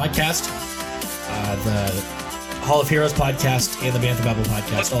podcast, the Hall of Heroes podcast, and the Bantha Babble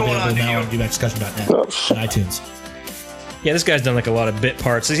podcast. All available now on dobackdiscussion.net and iTunes. Yeah, this guy's done like a lot of bit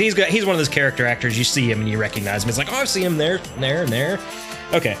parts. He's one of those character actors. You see him and you recognize him. It's like, oh, I've seen him there, and there.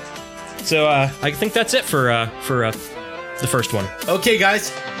 Okay, so I think that's it for the first one. Okay,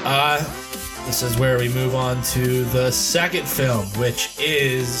 guys. This is where we move on to the second film, which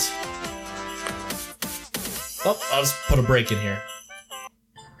is... Oh, I'll just put a break in here.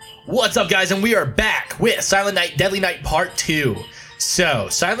 What's up, guys? And we are back with Silent Night, Deadly Night Part 2. So,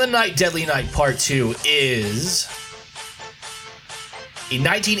 Silent Night, Deadly Night Part 2 is a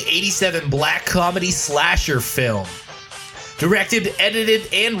 1987 black comedy slasher film. Directed,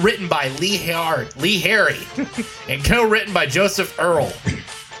 edited, and written by Lee Harry. And co-written by Joseph Earl.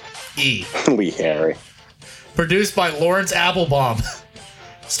 E. Lee Harry. Produced by Lawrence Applebaum.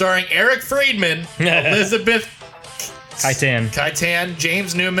 Starring Eric Friedman, Elizabeth Kaitan,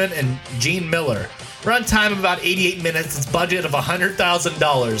 James Newman, and Gene Miller. Runtime of about 88 minutes. Its budget of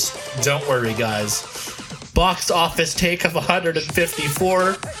 $100,000. Don't worry, guys. Box office take of 154.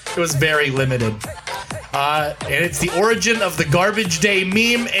 It was very limited. And it's the origin of the Garbage Day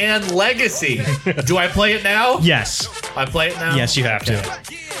meme and legacy. Do I play it now? Yes. I play it now? Yes, you have to.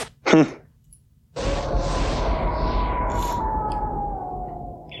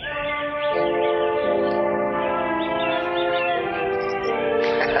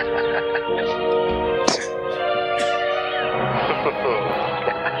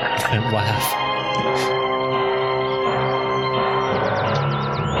 And laugh.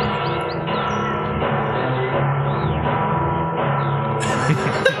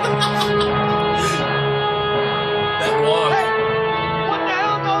 That walk. What the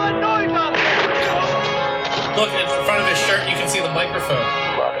hell's all that noise out there? Look, in front of his shirt, you can see the microphone.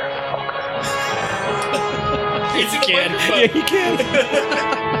 Yes, you can. Yeah, you can.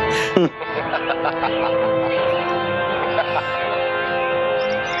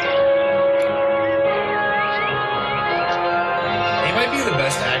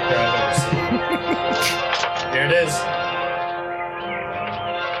 best actor I've ever seen. Here it is.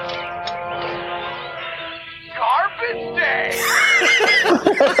 Garbage Day!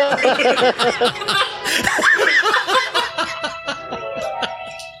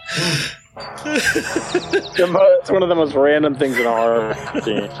 It's one of the most random things in a horror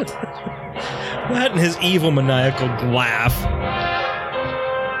scene. That and his evil maniacal laugh.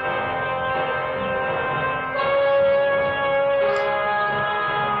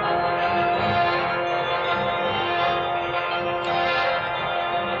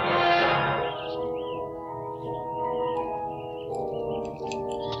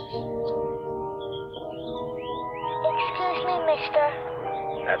 Excuse me, mister.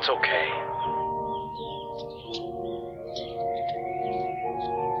 That's okay.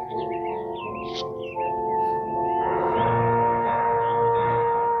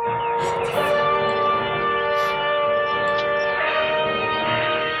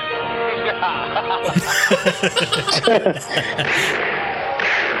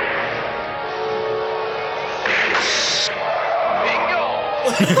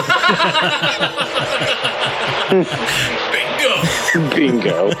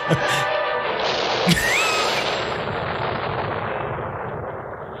 Bingo.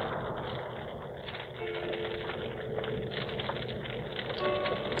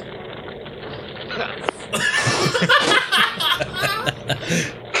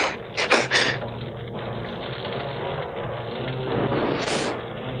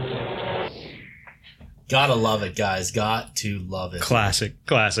 Gotta love it, guys. Got to love it. Classic.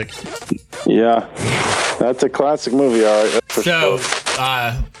 Yeah, that's a classic movie, all right. That's for So,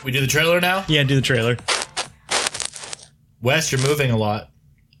 sure. we do the trailer now? Yeah, do the trailer. Wes, you're moving a lot.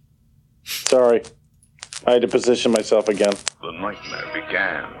 Sorry, I had to position myself again. The nightmare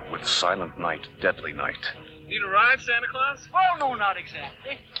began with Silent Night, Deadly Night. Need a ride, Santa Claus? Well, no, not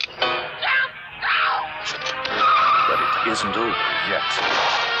exactly. But it isn't over yet.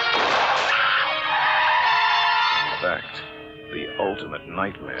 In fact, the ultimate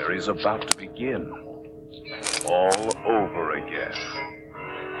nightmare is about to begin. All over again.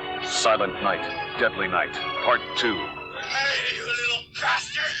 Silent Night, Deadly Night, Part 2. Hey, you little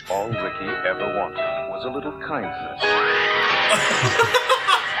bastard! All Ricky ever wanted was a little kindness.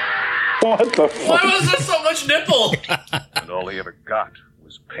 What the fuck? Why was there so much nipple? And all he ever got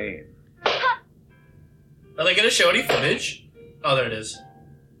was pain. Are they gonna show any footage? Oh, there it is.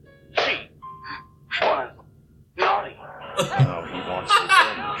 Hey, what? Naughty. Now he wants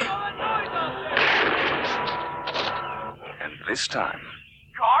revenge. And this time,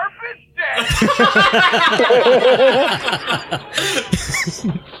 Garbage Day!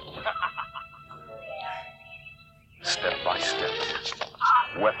 step by step,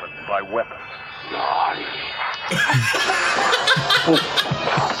 weapon by weapon, Naughty.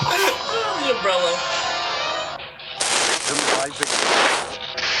 The umbrella. victim by victim.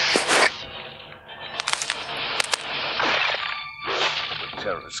 The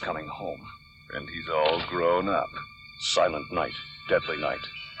terrorist's coming home, and he's all grown up. Silent Night, Deadly Night,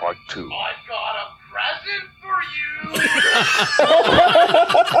 Part 2. I got a present for you!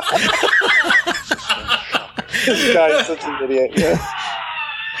 This guy is such an idiot. Yeah.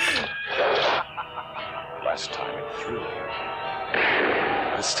 Last time it thrilled you.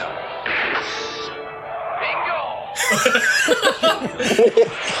 This time, Bingo!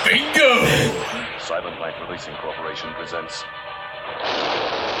 Bingo! Silent Night Releasing Corporation presents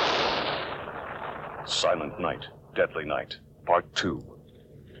Silent Night, Deadly Night, Part 2.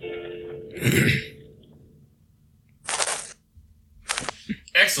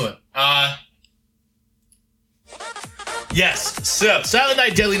 Excellent. Yes. So, Silent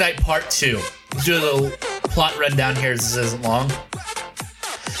Night, Deadly Night, Part 2. Let's do a little plot rundown here. This isn't long.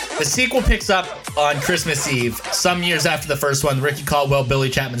 The sequel picks up on Christmas Eve, some years after the first one. Ricky Caldwell, Billy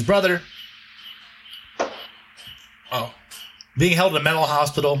Chapman's brother, being held in a mental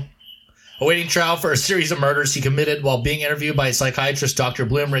hospital, awaiting trial for a series of murders he committed. While being interviewed by psychiatrist Dr.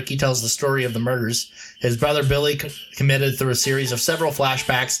 Bloom, Ricky tells the story of the murders his brother Billy committed through a series of several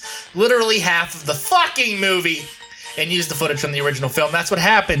flashbacks, literally half of the fucking movie, and used the footage from the original film. That's what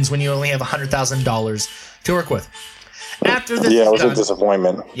happens when you only have $100,000 to work with. After this Yeah, it is was done, a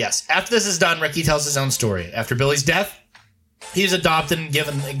disappointment. Yes. After this is done, Ricky tells his own story. After Billy's death, he was adopted and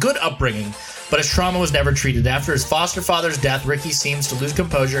given a good upbringing, but his trauma was never treated. After his foster father's death, Ricky seems to lose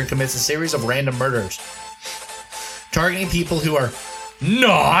composure and commits a series of random murders, targeting people who are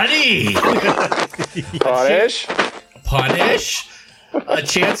naughty. Punish. A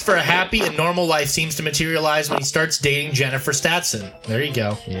chance for a happy and normal life seems to materialize when he starts dating Jennifer Statson. There you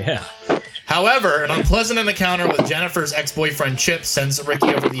go. Yeah. However, an unpleasant encounter with Jennifer's ex-boyfriend Chip sends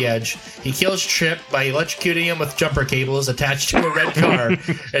Ricky over the edge. He kills Chip by electrocuting him with jumper cables attached to a red car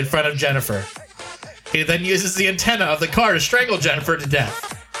in front of Jennifer. He then uses the antenna of the car to strangle Jennifer to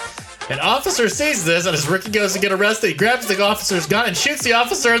death. An officer sees this, and as Ricky goes to get arrested, he grabs the officer's gun and shoots the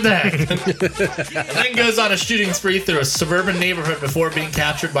officer in the head. And then goes on a shooting spree through a suburban neighborhood before being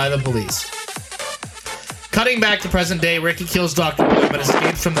captured by the police. Cutting back to present day, Ricky kills Dr. Bloom and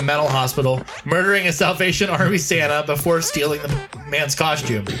escapes from the mental hospital, murdering a Salvation Army Santa before stealing the man's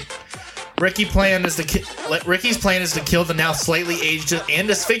costume. Ricky's plan is to kill the now slightly aged and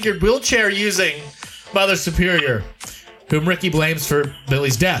disfigured wheelchair-using Mother Superior, whom Ricky blames for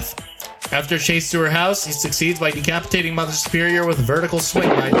Billy's death. After a chase through her house, he succeeds by decapitating Mother Superior with a vertical swing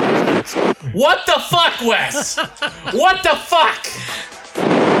by his legs. What the fuck, Wes? What the fuck?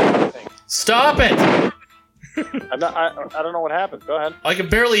 Stop it! I don't know what happened. Go ahead. I can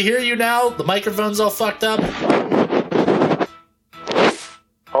barely hear you now. The microphone's all fucked up.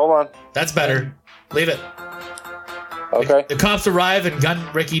 Hold on. That's better. Leave it. Okay. The cops arrive and gun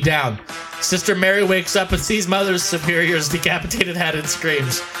Ricky down. Sister Mary wakes up and sees Mother Superior's decapitated head and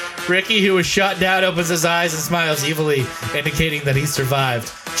screams. Ricky, who was shot down, opens his eyes and smiles evilly, indicating that he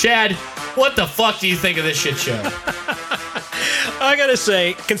survived. Chad, what the fuck do you think of this shit show? I gotta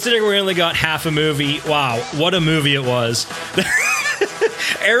say, considering we only got half a movie, wow, what a movie it was.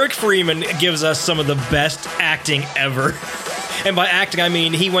 Eric Freeman gives us some of the best acting ever. And by acting, I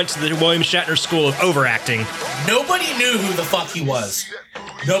mean he went to the William Shatner School of Overacting. Nobody knew who the fuck he was.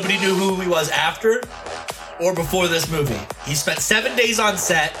 Nobody knew who he was after or before this movie. He spent 7 days on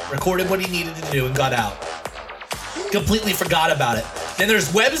set, recorded what he needed to do, and got out. Completely forgot about it. Then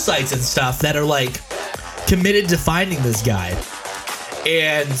there's websites and stuff that are like committed to finding this guy.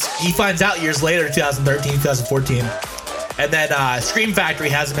 And he finds out years later, 2013, 2014. And then Scream Factory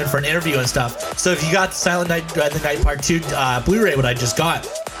has him in for an interview and stuff. So if you got the Silent Night, the Night Part 2 Blu-ray, what I just got,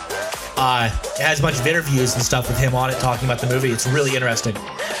 it has a bunch of interviews and stuff with him on it talking about the movie. It's really interesting.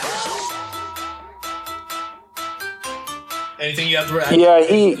 Anything you have to add? Yeah,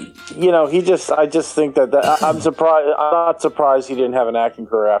 I just think that I'm surprised. I'm not surprised he didn't have an acting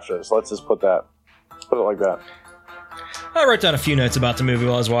career after this. Let's just put it like that. I wrote down a few notes about the movie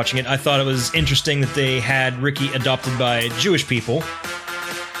while I was watching it. I thought it was interesting that they had Ricky adopted by Jewish people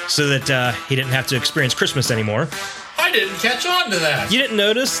so that he didn't have to experience Christmas anymore. I didn't catch on to that. You didn't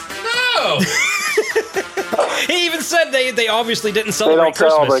notice? No! He even said they obviously didn't celebrate Christmas. They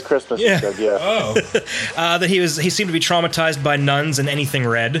don't celebrate Christmas. Yeah. Said, yeah. Oh. That he seemed to be traumatized by nuns and anything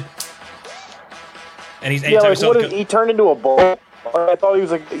red. And he turned into a bull. I thought he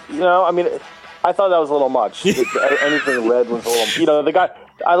was like, I thought that was a little much. Anything red was a little, the guy.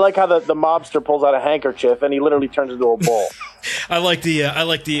 I like how the mobster pulls out a handkerchief and he literally turns into a bull. I like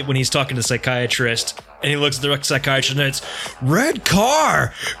the when he's talking to the psychiatrist and he looks at the psychiatrist and it's red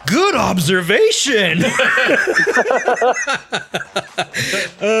car. Good observation.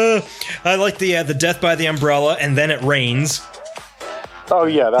 I like the death by the umbrella and then it rains. Oh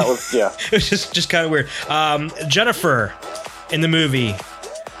yeah, that was It was just kind of weird. Jennifer in the movie,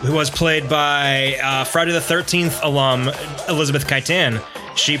 who was played by Friday the 13th alum Elizabeth Kaitan.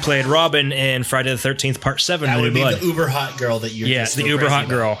 She played Robin in Friday the 13th Part 7. That would be Blood. the uber hot girl that you're Yes, the uber hot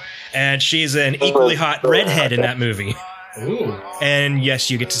girl. And she's an equally hot redhead in that movie. Ooh. And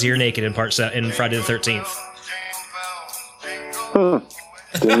yes, you get to see her naked in in Friday the 13th.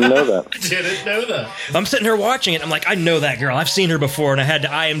 Didn't know that. Didn't know that. I'm sitting here watching it. I'm like, I know that girl. I've seen her before, and I had to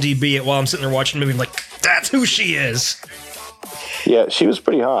IMDb it while I'm sitting there watching the movie. I'm like, that's who she is. Yeah, she was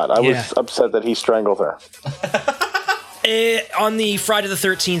pretty hot. I was upset that he strangled her. On the Friday the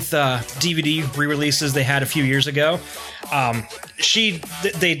 13th DVD re-releases they had a few years ago,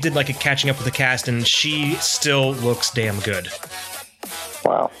 they did like a catching up with the cast, and she still looks damn good.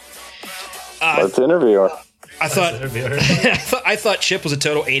 Wow. Let's interview her. I thought Chip was a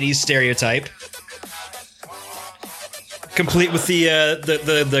total 80s stereotype. Complete with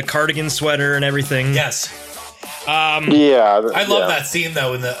the cardigan sweater and everything. Yes. I love that scene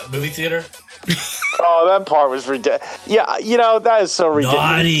though in the movie theater. Oh, that part was ridiculous. Yeah, that is so ridiculous.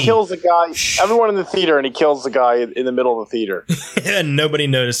 Naughty. He kills the guy, everyone in the theater, and he kills the guy in the middle of the theater. And nobody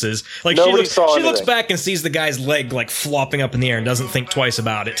notices. Like Nobody she looks back and sees the guy's leg like flopping up in the air and doesn't think twice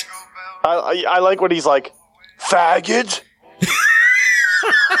about it. I like when he's like, faggot.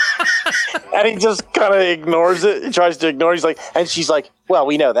 And he just kind of ignores it. He tries to ignore it. He's like, and she's like, well,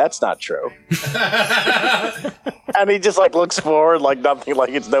 we know that's not true. And he just like looks forward like nothing, like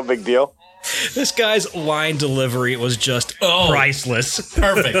it's no big deal. This guy's line delivery was just priceless.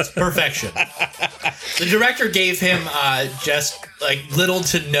 Perfect. Perfection. The director gave him just like little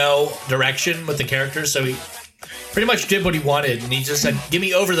to no direction with the characters, so he pretty much did what he wanted, and he just said, "Give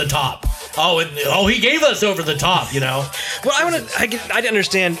me over the top." He gave us over the top, you know. Well, I didn't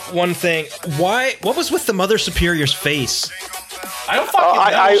understand one thing. What was with the Mother Superior's face? I don't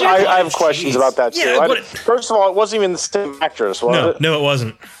fucking know. I have questions about that too. Yeah, first of all, it wasn't even the same actress, was it? No, it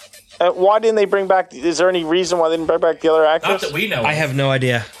wasn't. Why didn't they bring back? Is there any reason why they didn't bring back the other actress? Not that we know. I have no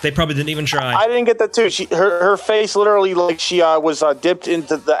idea. They probably didn't even try. I didn't get that too. Her face literally like she was dipped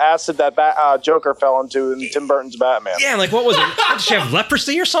into the acid that Joker fell into in Tim Burton's Batman. Yeah, like what was it? Did she have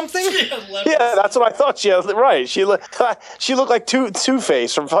leprosy or something? Yeah, that's what I thought. She had right. She looked like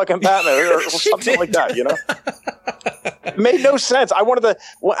Two-Face from fucking Batman or something like that. You know, it made no sense. As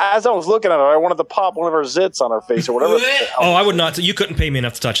I was looking at her, I wanted to pop one of her zits on her face or whatever. Oh, I would not. You couldn't pay me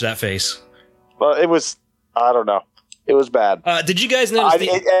enough to touch that face. Well, it was. I don't know. It was bad. Did you guys notice?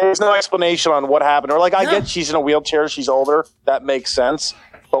 There's no explanation on what happened. Or I get she's in a wheelchair. She's older. That makes sense.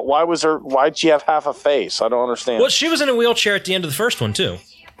 But why'd she have half a face? I don't understand. Well, she was in a wheelchair at the end of the first one too.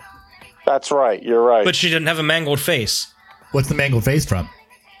 That's right. You're right. But she didn't have a mangled face. What's the mangled face from?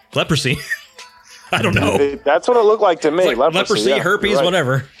 Leprosy. I don't know. That's what it looked like to me. Like leprosy, yeah, herpes, right.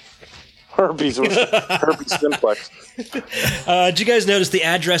 Whatever. Herpes simplex. Did you guys notice the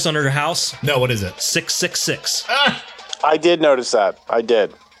address on her house? No, what is it? 666. I did notice that. I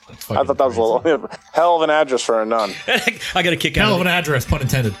did. I thought that was a little hell of an address for a nun. I got a kick out hell of an address, pun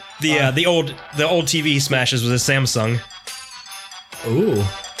intended. The old TV smashes with a Samsung. Ooh.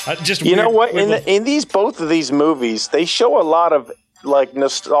 You know what? In both of these movies, they show a lot of like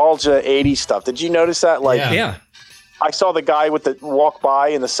nostalgia 80s stuff. Did you notice that? Like, yeah. I saw the guy with the walk by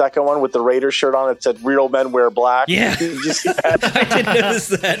in the second one with the Raiders shirt on. It said "Real Men Wear Black." Yeah, did you see that? I did notice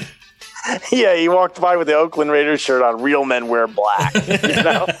that. Yeah, he walked by with the Oakland Raiders shirt on. "Real Men Wear Black." You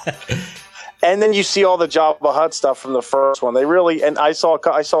know. And then you see all the Jabba the Hutt stuff from the first one. They really, and I saw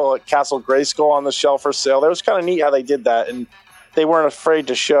Castle Grayskull on the shelf for sale. That was kind of neat how they did that, and they weren't afraid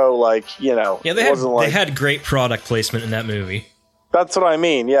to show Yeah, they had great product placement in that movie. That's what I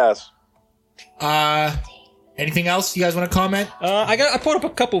mean. Yes. Anything else you guys want to comment? I pulled up a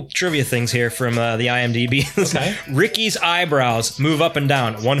couple trivia things here from the IMDb. Okay. Ricky's eyebrows move up and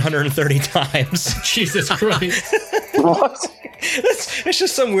down 130 times. Jesus Christ. What? It's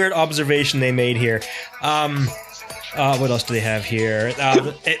just some weird observation they made here. What else do they have here?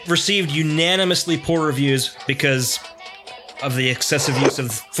 It received unanimously poor reviews because of the excessive use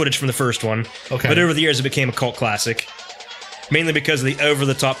of footage from the first one. Okay. But over the years, it became a cult classic. Mainly because of the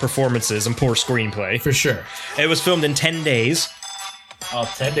over-the-top performances and poor screenplay. For sure. It was filmed in 10 days. Oh,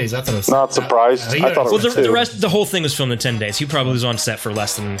 10 days. I thought it was... Not surprised. I thought it was the whole thing was filmed in 10 days. He probably was on set for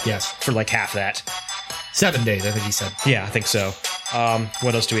less than... Yes. For like half that. 7 days, I think he said. Yeah, I think so.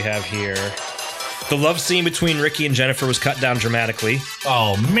 What else do we have here? The love scene between Ricky and Jennifer was cut down dramatically.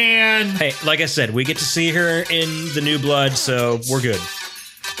 Oh, man. Hey, like I said, we get to see her in The New Blood, so we're good.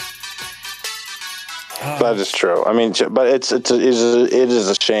 That is true. I mean, but it is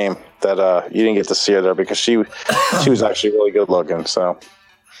a shame that you didn't get to see her there because she was actually really good looking. So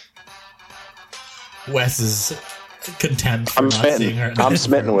Wes is contempt for I'm not smitten. seeing her. I'm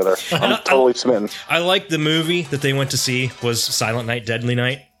smitten with her. I'm totally smitten. I like the movie that they went to see was Silent Night, Deadly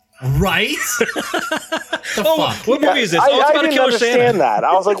Night. Right? What movie is this? I It's about a didn't killer understand Santa. that.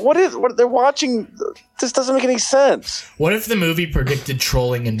 I was like, what they're watching? This doesn't make any sense. What if the movie predicted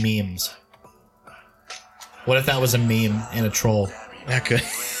trolling and memes? What if that was a meme and a troll? That could.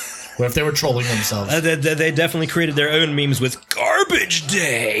 What if they were trolling themselves? They definitely created their own memes with Garbage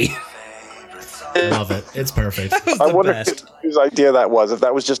Day. Love it. It's perfect. I wonder whose idea that was. If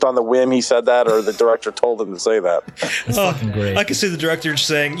that was just on the whim he said that, or the director told him to say that. It's fucking great. I can see the director just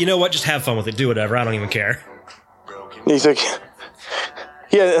saying, you know what, just have fun with it. Do whatever. I don't even care. He's like...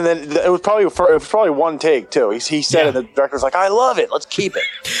 Yeah, and then it was probably one take too. He said it, and the director's like, "I love it. Let's keep it."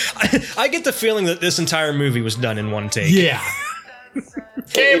 I get the feeling that this entire movie was done in one take. Yeah.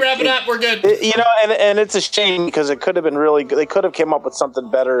 Okay, wrap it up. We're good. And it's a shame because it could have been really good. They could have came up with something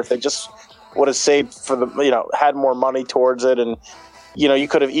better if they just would have saved for had more money towards it, and you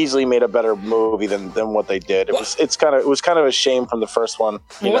could have easily made a better movie than what they did. It was kind of a shame from the first one.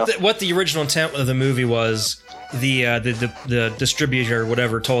 What the original intent of the movie was. The distributor or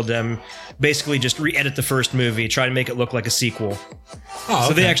whatever told them basically just re-edit the first movie, try to make it look like a sequel. Oh,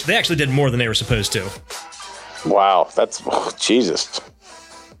 so okay. they actually did more than they were supposed to. Wow, that's Jesus.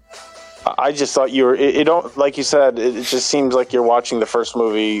 I just thought you were. It don't like you said. It just seems like you're watching the first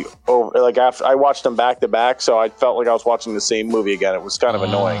movie over. Like after I watched them back to back, so I felt like I was watching the same movie again. It was kind of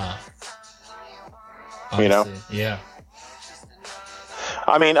annoying. Yeah.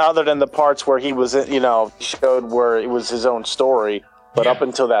 I mean, other than the parts where he was, showed where it was his own story, but up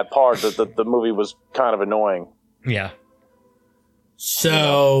until that part, the movie was kind of annoying. Yeah.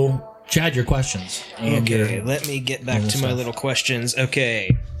 So, Chad, your questions. Okay, let me get back to my little questions.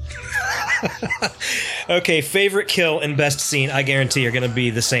 Okay. Okay, favorite kill and best scene, I guarantee, are going to be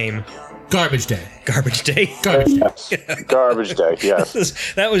the same. Garbage Day. Garbage Day. Garbage Day. Yes. Garbage Day,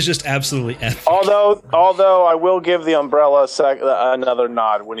 yes. That was just absolutely epic. Although I will give the umbrella another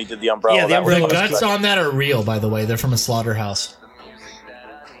nod when he did the umbrella. Yeah, the umbrella. The guts on that are real, by the way. They're from a slaughterhouse.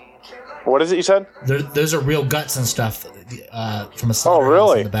 What is it you said? Those are real guts and stuff from a slaughterhouse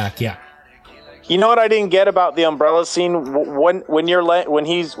really? in the back. Yeah. You know what I didn't get about the umbrella scene when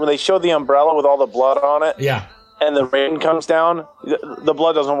they show the umbrella with all the blood on it. Yeah. And the rain comes down, the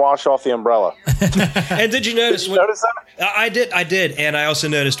blood doesn't wash off the umbrella. And did you notice? Did you notice that? I did, and I also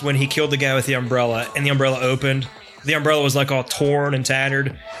noticed when he killed the guy with the umbrella, and the umbrella opened, the umbrella was like all torn and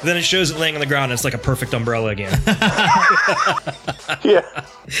tattered. Then it shows it laying on the ground, and it's like a perfect umbrella again. Yeah.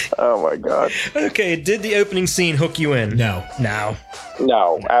 Oh my god. Okay, did the opening scene hook you in? No.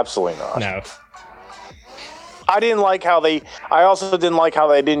 No, absolutely not. No. I also didn't like how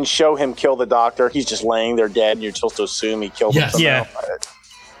they didn't show him kill the doctor. He's just laying there dead, and you're supposed to assume he killed him somehow. Yeah.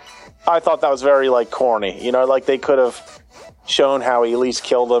 I thought that was very corny. Like they could have shown how he at least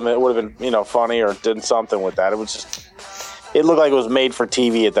killed him. It would have been funny or did something with that. It looked like it was made for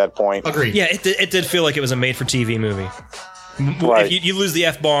TV at that point. Agreed. Yeah, it did feel like it was a made for TV movie. Right. If you lose the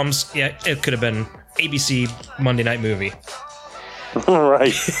F-bombs, yeah, it could have been ABC Monday Night Movie.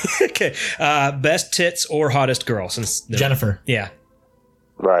 Right. Okay. Best tits or hottest girl? Since Jennifer. Yeah.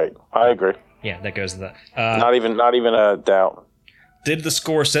 Right. I agree. Yeah, that goes to that. Not even a doubt. Did the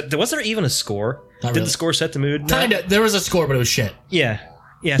score set? Was there even a score? Not Did really. the score set the mood? Kinda. There was a score, but it was shit. Yeah.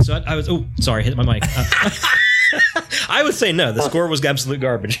 Yeah. So I was. Oh, sorry, hit my mic. I would say no. The score was absolute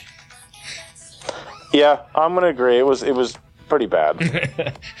garbage. Yeah, I'm gonna agree. It was pretty bad.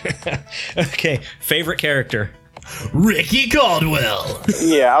 Okay. Favorite character? Ricky Caldwell.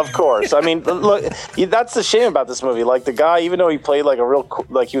 Yeah, of course. I mean, look, that's the shame about this movie. Like the guy, even though he played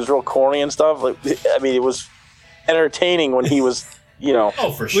he was real corny and stuff. It was entertaining when he was,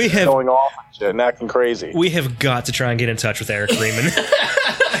 Oh, for sure. going off and shit and acting crazy. We have got to try and get in touch with Eric Freeman.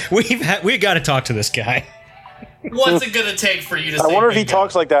 We've got to talk to this guy. What's it gonna take for you to? I wonder if he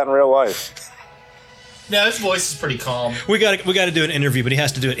talks like that in real life. No, his voice is pretty calm. We got to do an interview, but he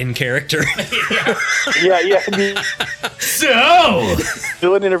has to do it in character. Yeah. So,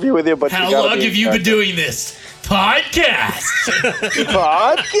 Do an interview with you, but how long have you been doing this podcast?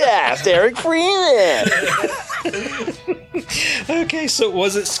 Podcast, Eric Freeman. Okay, so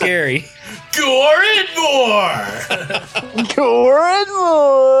was it scary? Gore and more. Gore and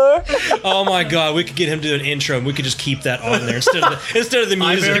more. Oh my god, we could get him to do an intro, and we could just keep that on there instead of the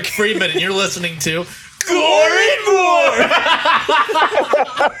I'm music. Eric Freeman, and you're listening to Gore and more.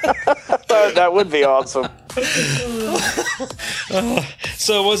 That would be awesome.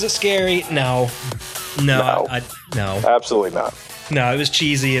 So was it scary? No. No. Absolutely not. No, it was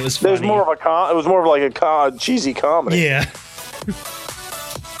cheesy. It was funny. It was more of like a cheesy comedy. Yeah.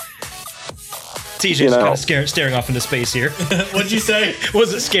 TJ's kind of staring off into space here. What'd you say?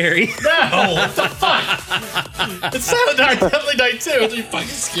 Was it scary? No, what the fuck? It's Silent Night, Deadly Night 2. Are you fucking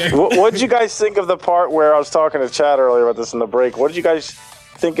scared? What did you guys think of the part where I was talking to Chad earlier about this in the break? What did you guys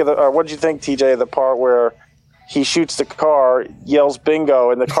think of what did you think, TJ, of the part where he shoots the car, yells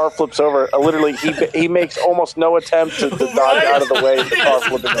bingo, and the car flips over? Literally, he makes almost no attempt to dive out of the way of the car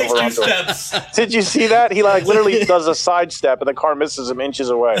flipping over onto him. Did you see that? He literally does a sidestep, and the car misses him inches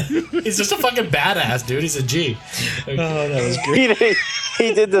away. He's just a fucking badass, dude. He's a G. Oh, that was great.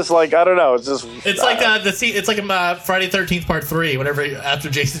 He did this I don't know. It's just it's like the scene. It's like in Friday 13th Part 3. Whenever after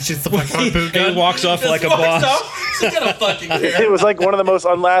Jason shoots the fucking harpoon gun, he walks off like a boss. He's got a fucking care. It was like one of the most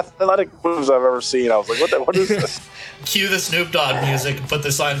unathletic moves I've ever seen. I was like, what is this? Cue the Snoop Dogg music and put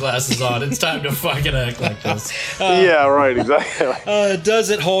the sunglasses on. It's time to fucking act like this. Yeah, right, exactly. Does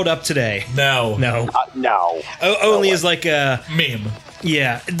it hold up today? No. No. Only as like a meme.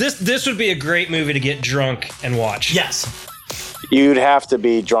 Yeah, this would be a great movie to get drunk and watch. Yes. You'd have to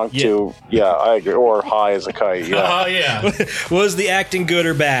be drunk too. Yeah, I agree. Or high as a kite. Yeah. Oh, yeah. Was the acting good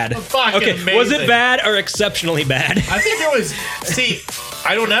or bad? Fucking amazing. Was it bad or exceptionally bad? I think it was. See,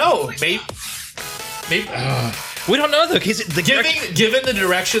 I don't know. Maybe. We don't know though, because given the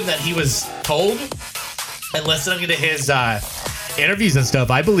direction that he was told, and listening to his interviews and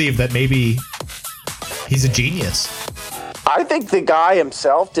stuff, I believe that maybe he's a genius. I think the guy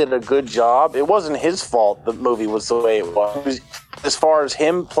himself did a good job. It wasn't his fault the movie was the way it was. as far as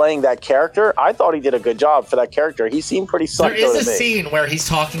him playing that character, I thought he did a good job for that character. He seemed pretty psycho to me. There is a scene where he's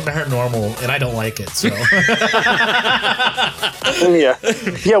talking to her normal, and I don't like it. So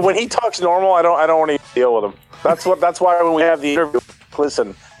yeah. When he talks normal, I don't want to deal with him. That's why when we have the interview,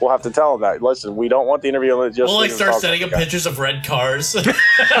 listen, we'll have to tell him that. Listen, we don't want the interview. We'll like start sending him pictures of red cars.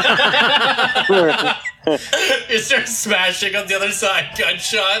 You start smashing on the other side,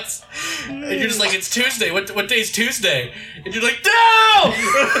 gunshots, and you're just like, it's Tuesday. What day's Tuesday? And you're like, no.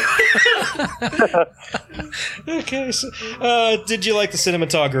 Okay, so did you like the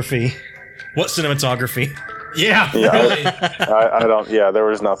cinematography? What cinematography? Yeah, really. I don't. Yeah, there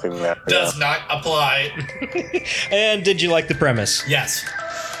was nothing there. Does not apply. And did you like the premise? Yes.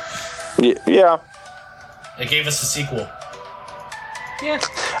 Yeah. It gave us a sequel. Yeah.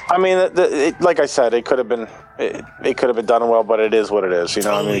 I mean, like I said, it could have been done well, but it is what it is. You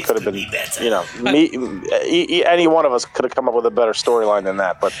know, I mean, it could have been. You know, any one of us could have come up with a better storyline than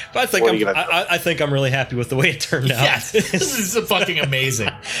that. But I think I'm really happy with the way it turned out. Yes, this is fucking amazing.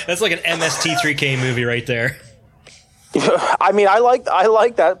 That's like an MST3K movie right there. I mean, I like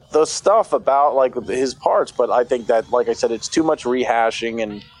that the stuff about like his parts, but I think that, like I said, it's too much rehashing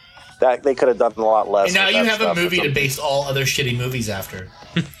and. That they could have done a lot less. And now you have a movie to base all other shitty movies after.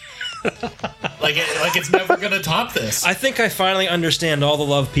 like it's never gonna top this. I think I finally understand all the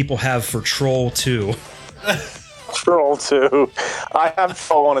love people have for Troll 2. Troll 2. I have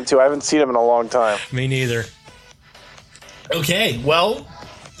Troll 1 and 2. I haven't seen them in a long time. Me neither. Okay, well,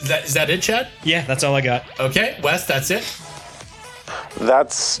 is that it, Chad? Yeah, that's all I got. Okay, Wes, that's it.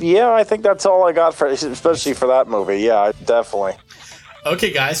 I think that's all I got especially for that movie. Yeah, definitely.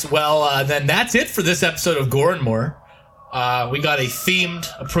 Okay, guys. Well, then that's it for this episode of Gore and More. We got a themed,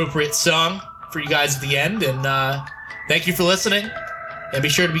 appropriate song for you guys at the end, and thank you for listening. And be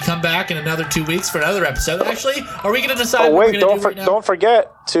sure to come back in another 2 weeks for another episode. Actually, are we going to decide? Oh wait! What we're gonna do right now? Don't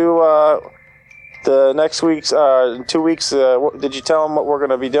forget to the next week's 2 weeks. Did you tell them what we're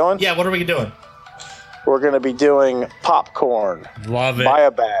going to be doing? Yeah. What are we doing? We're going to be doing popcorn. Love it. Buy a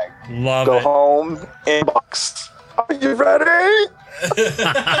bag. Love Go it. home. Inbox. Are you ready?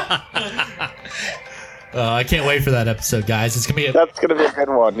 I can't wait for that episode, guys. That's gonna be a good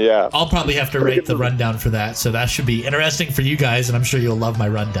one. Yeah, I'll probably have to rate the rundown for that, so that should be interesting for you guys, and I'm sure you'll love my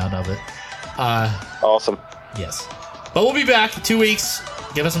rundown of it. Awesome. Yes, but we'll be back in 2 weeks.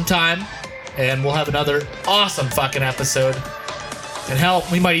 Give us some time, and we'll have another awesome fucking episode. And hell,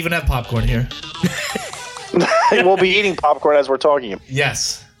 we might even have popcorn here. We'll be eating popcorn as we're talking.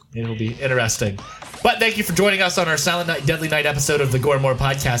 Yes, it'll be interesting. But thank you for joining us on our Silent Night, Deadly Night episode of the Gore and More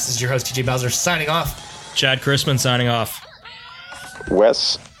podcast. This is your host, TJ Bowser, signing off. Chad Chrisman signing off.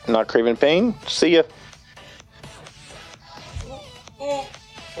 Wes, not craving pain. See ya. Oh,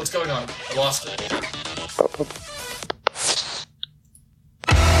 what's going on? I lost it.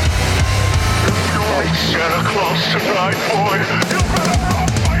 Santa Claus tonight, boy. You better run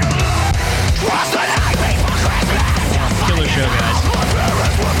for your life. Killer show, guys.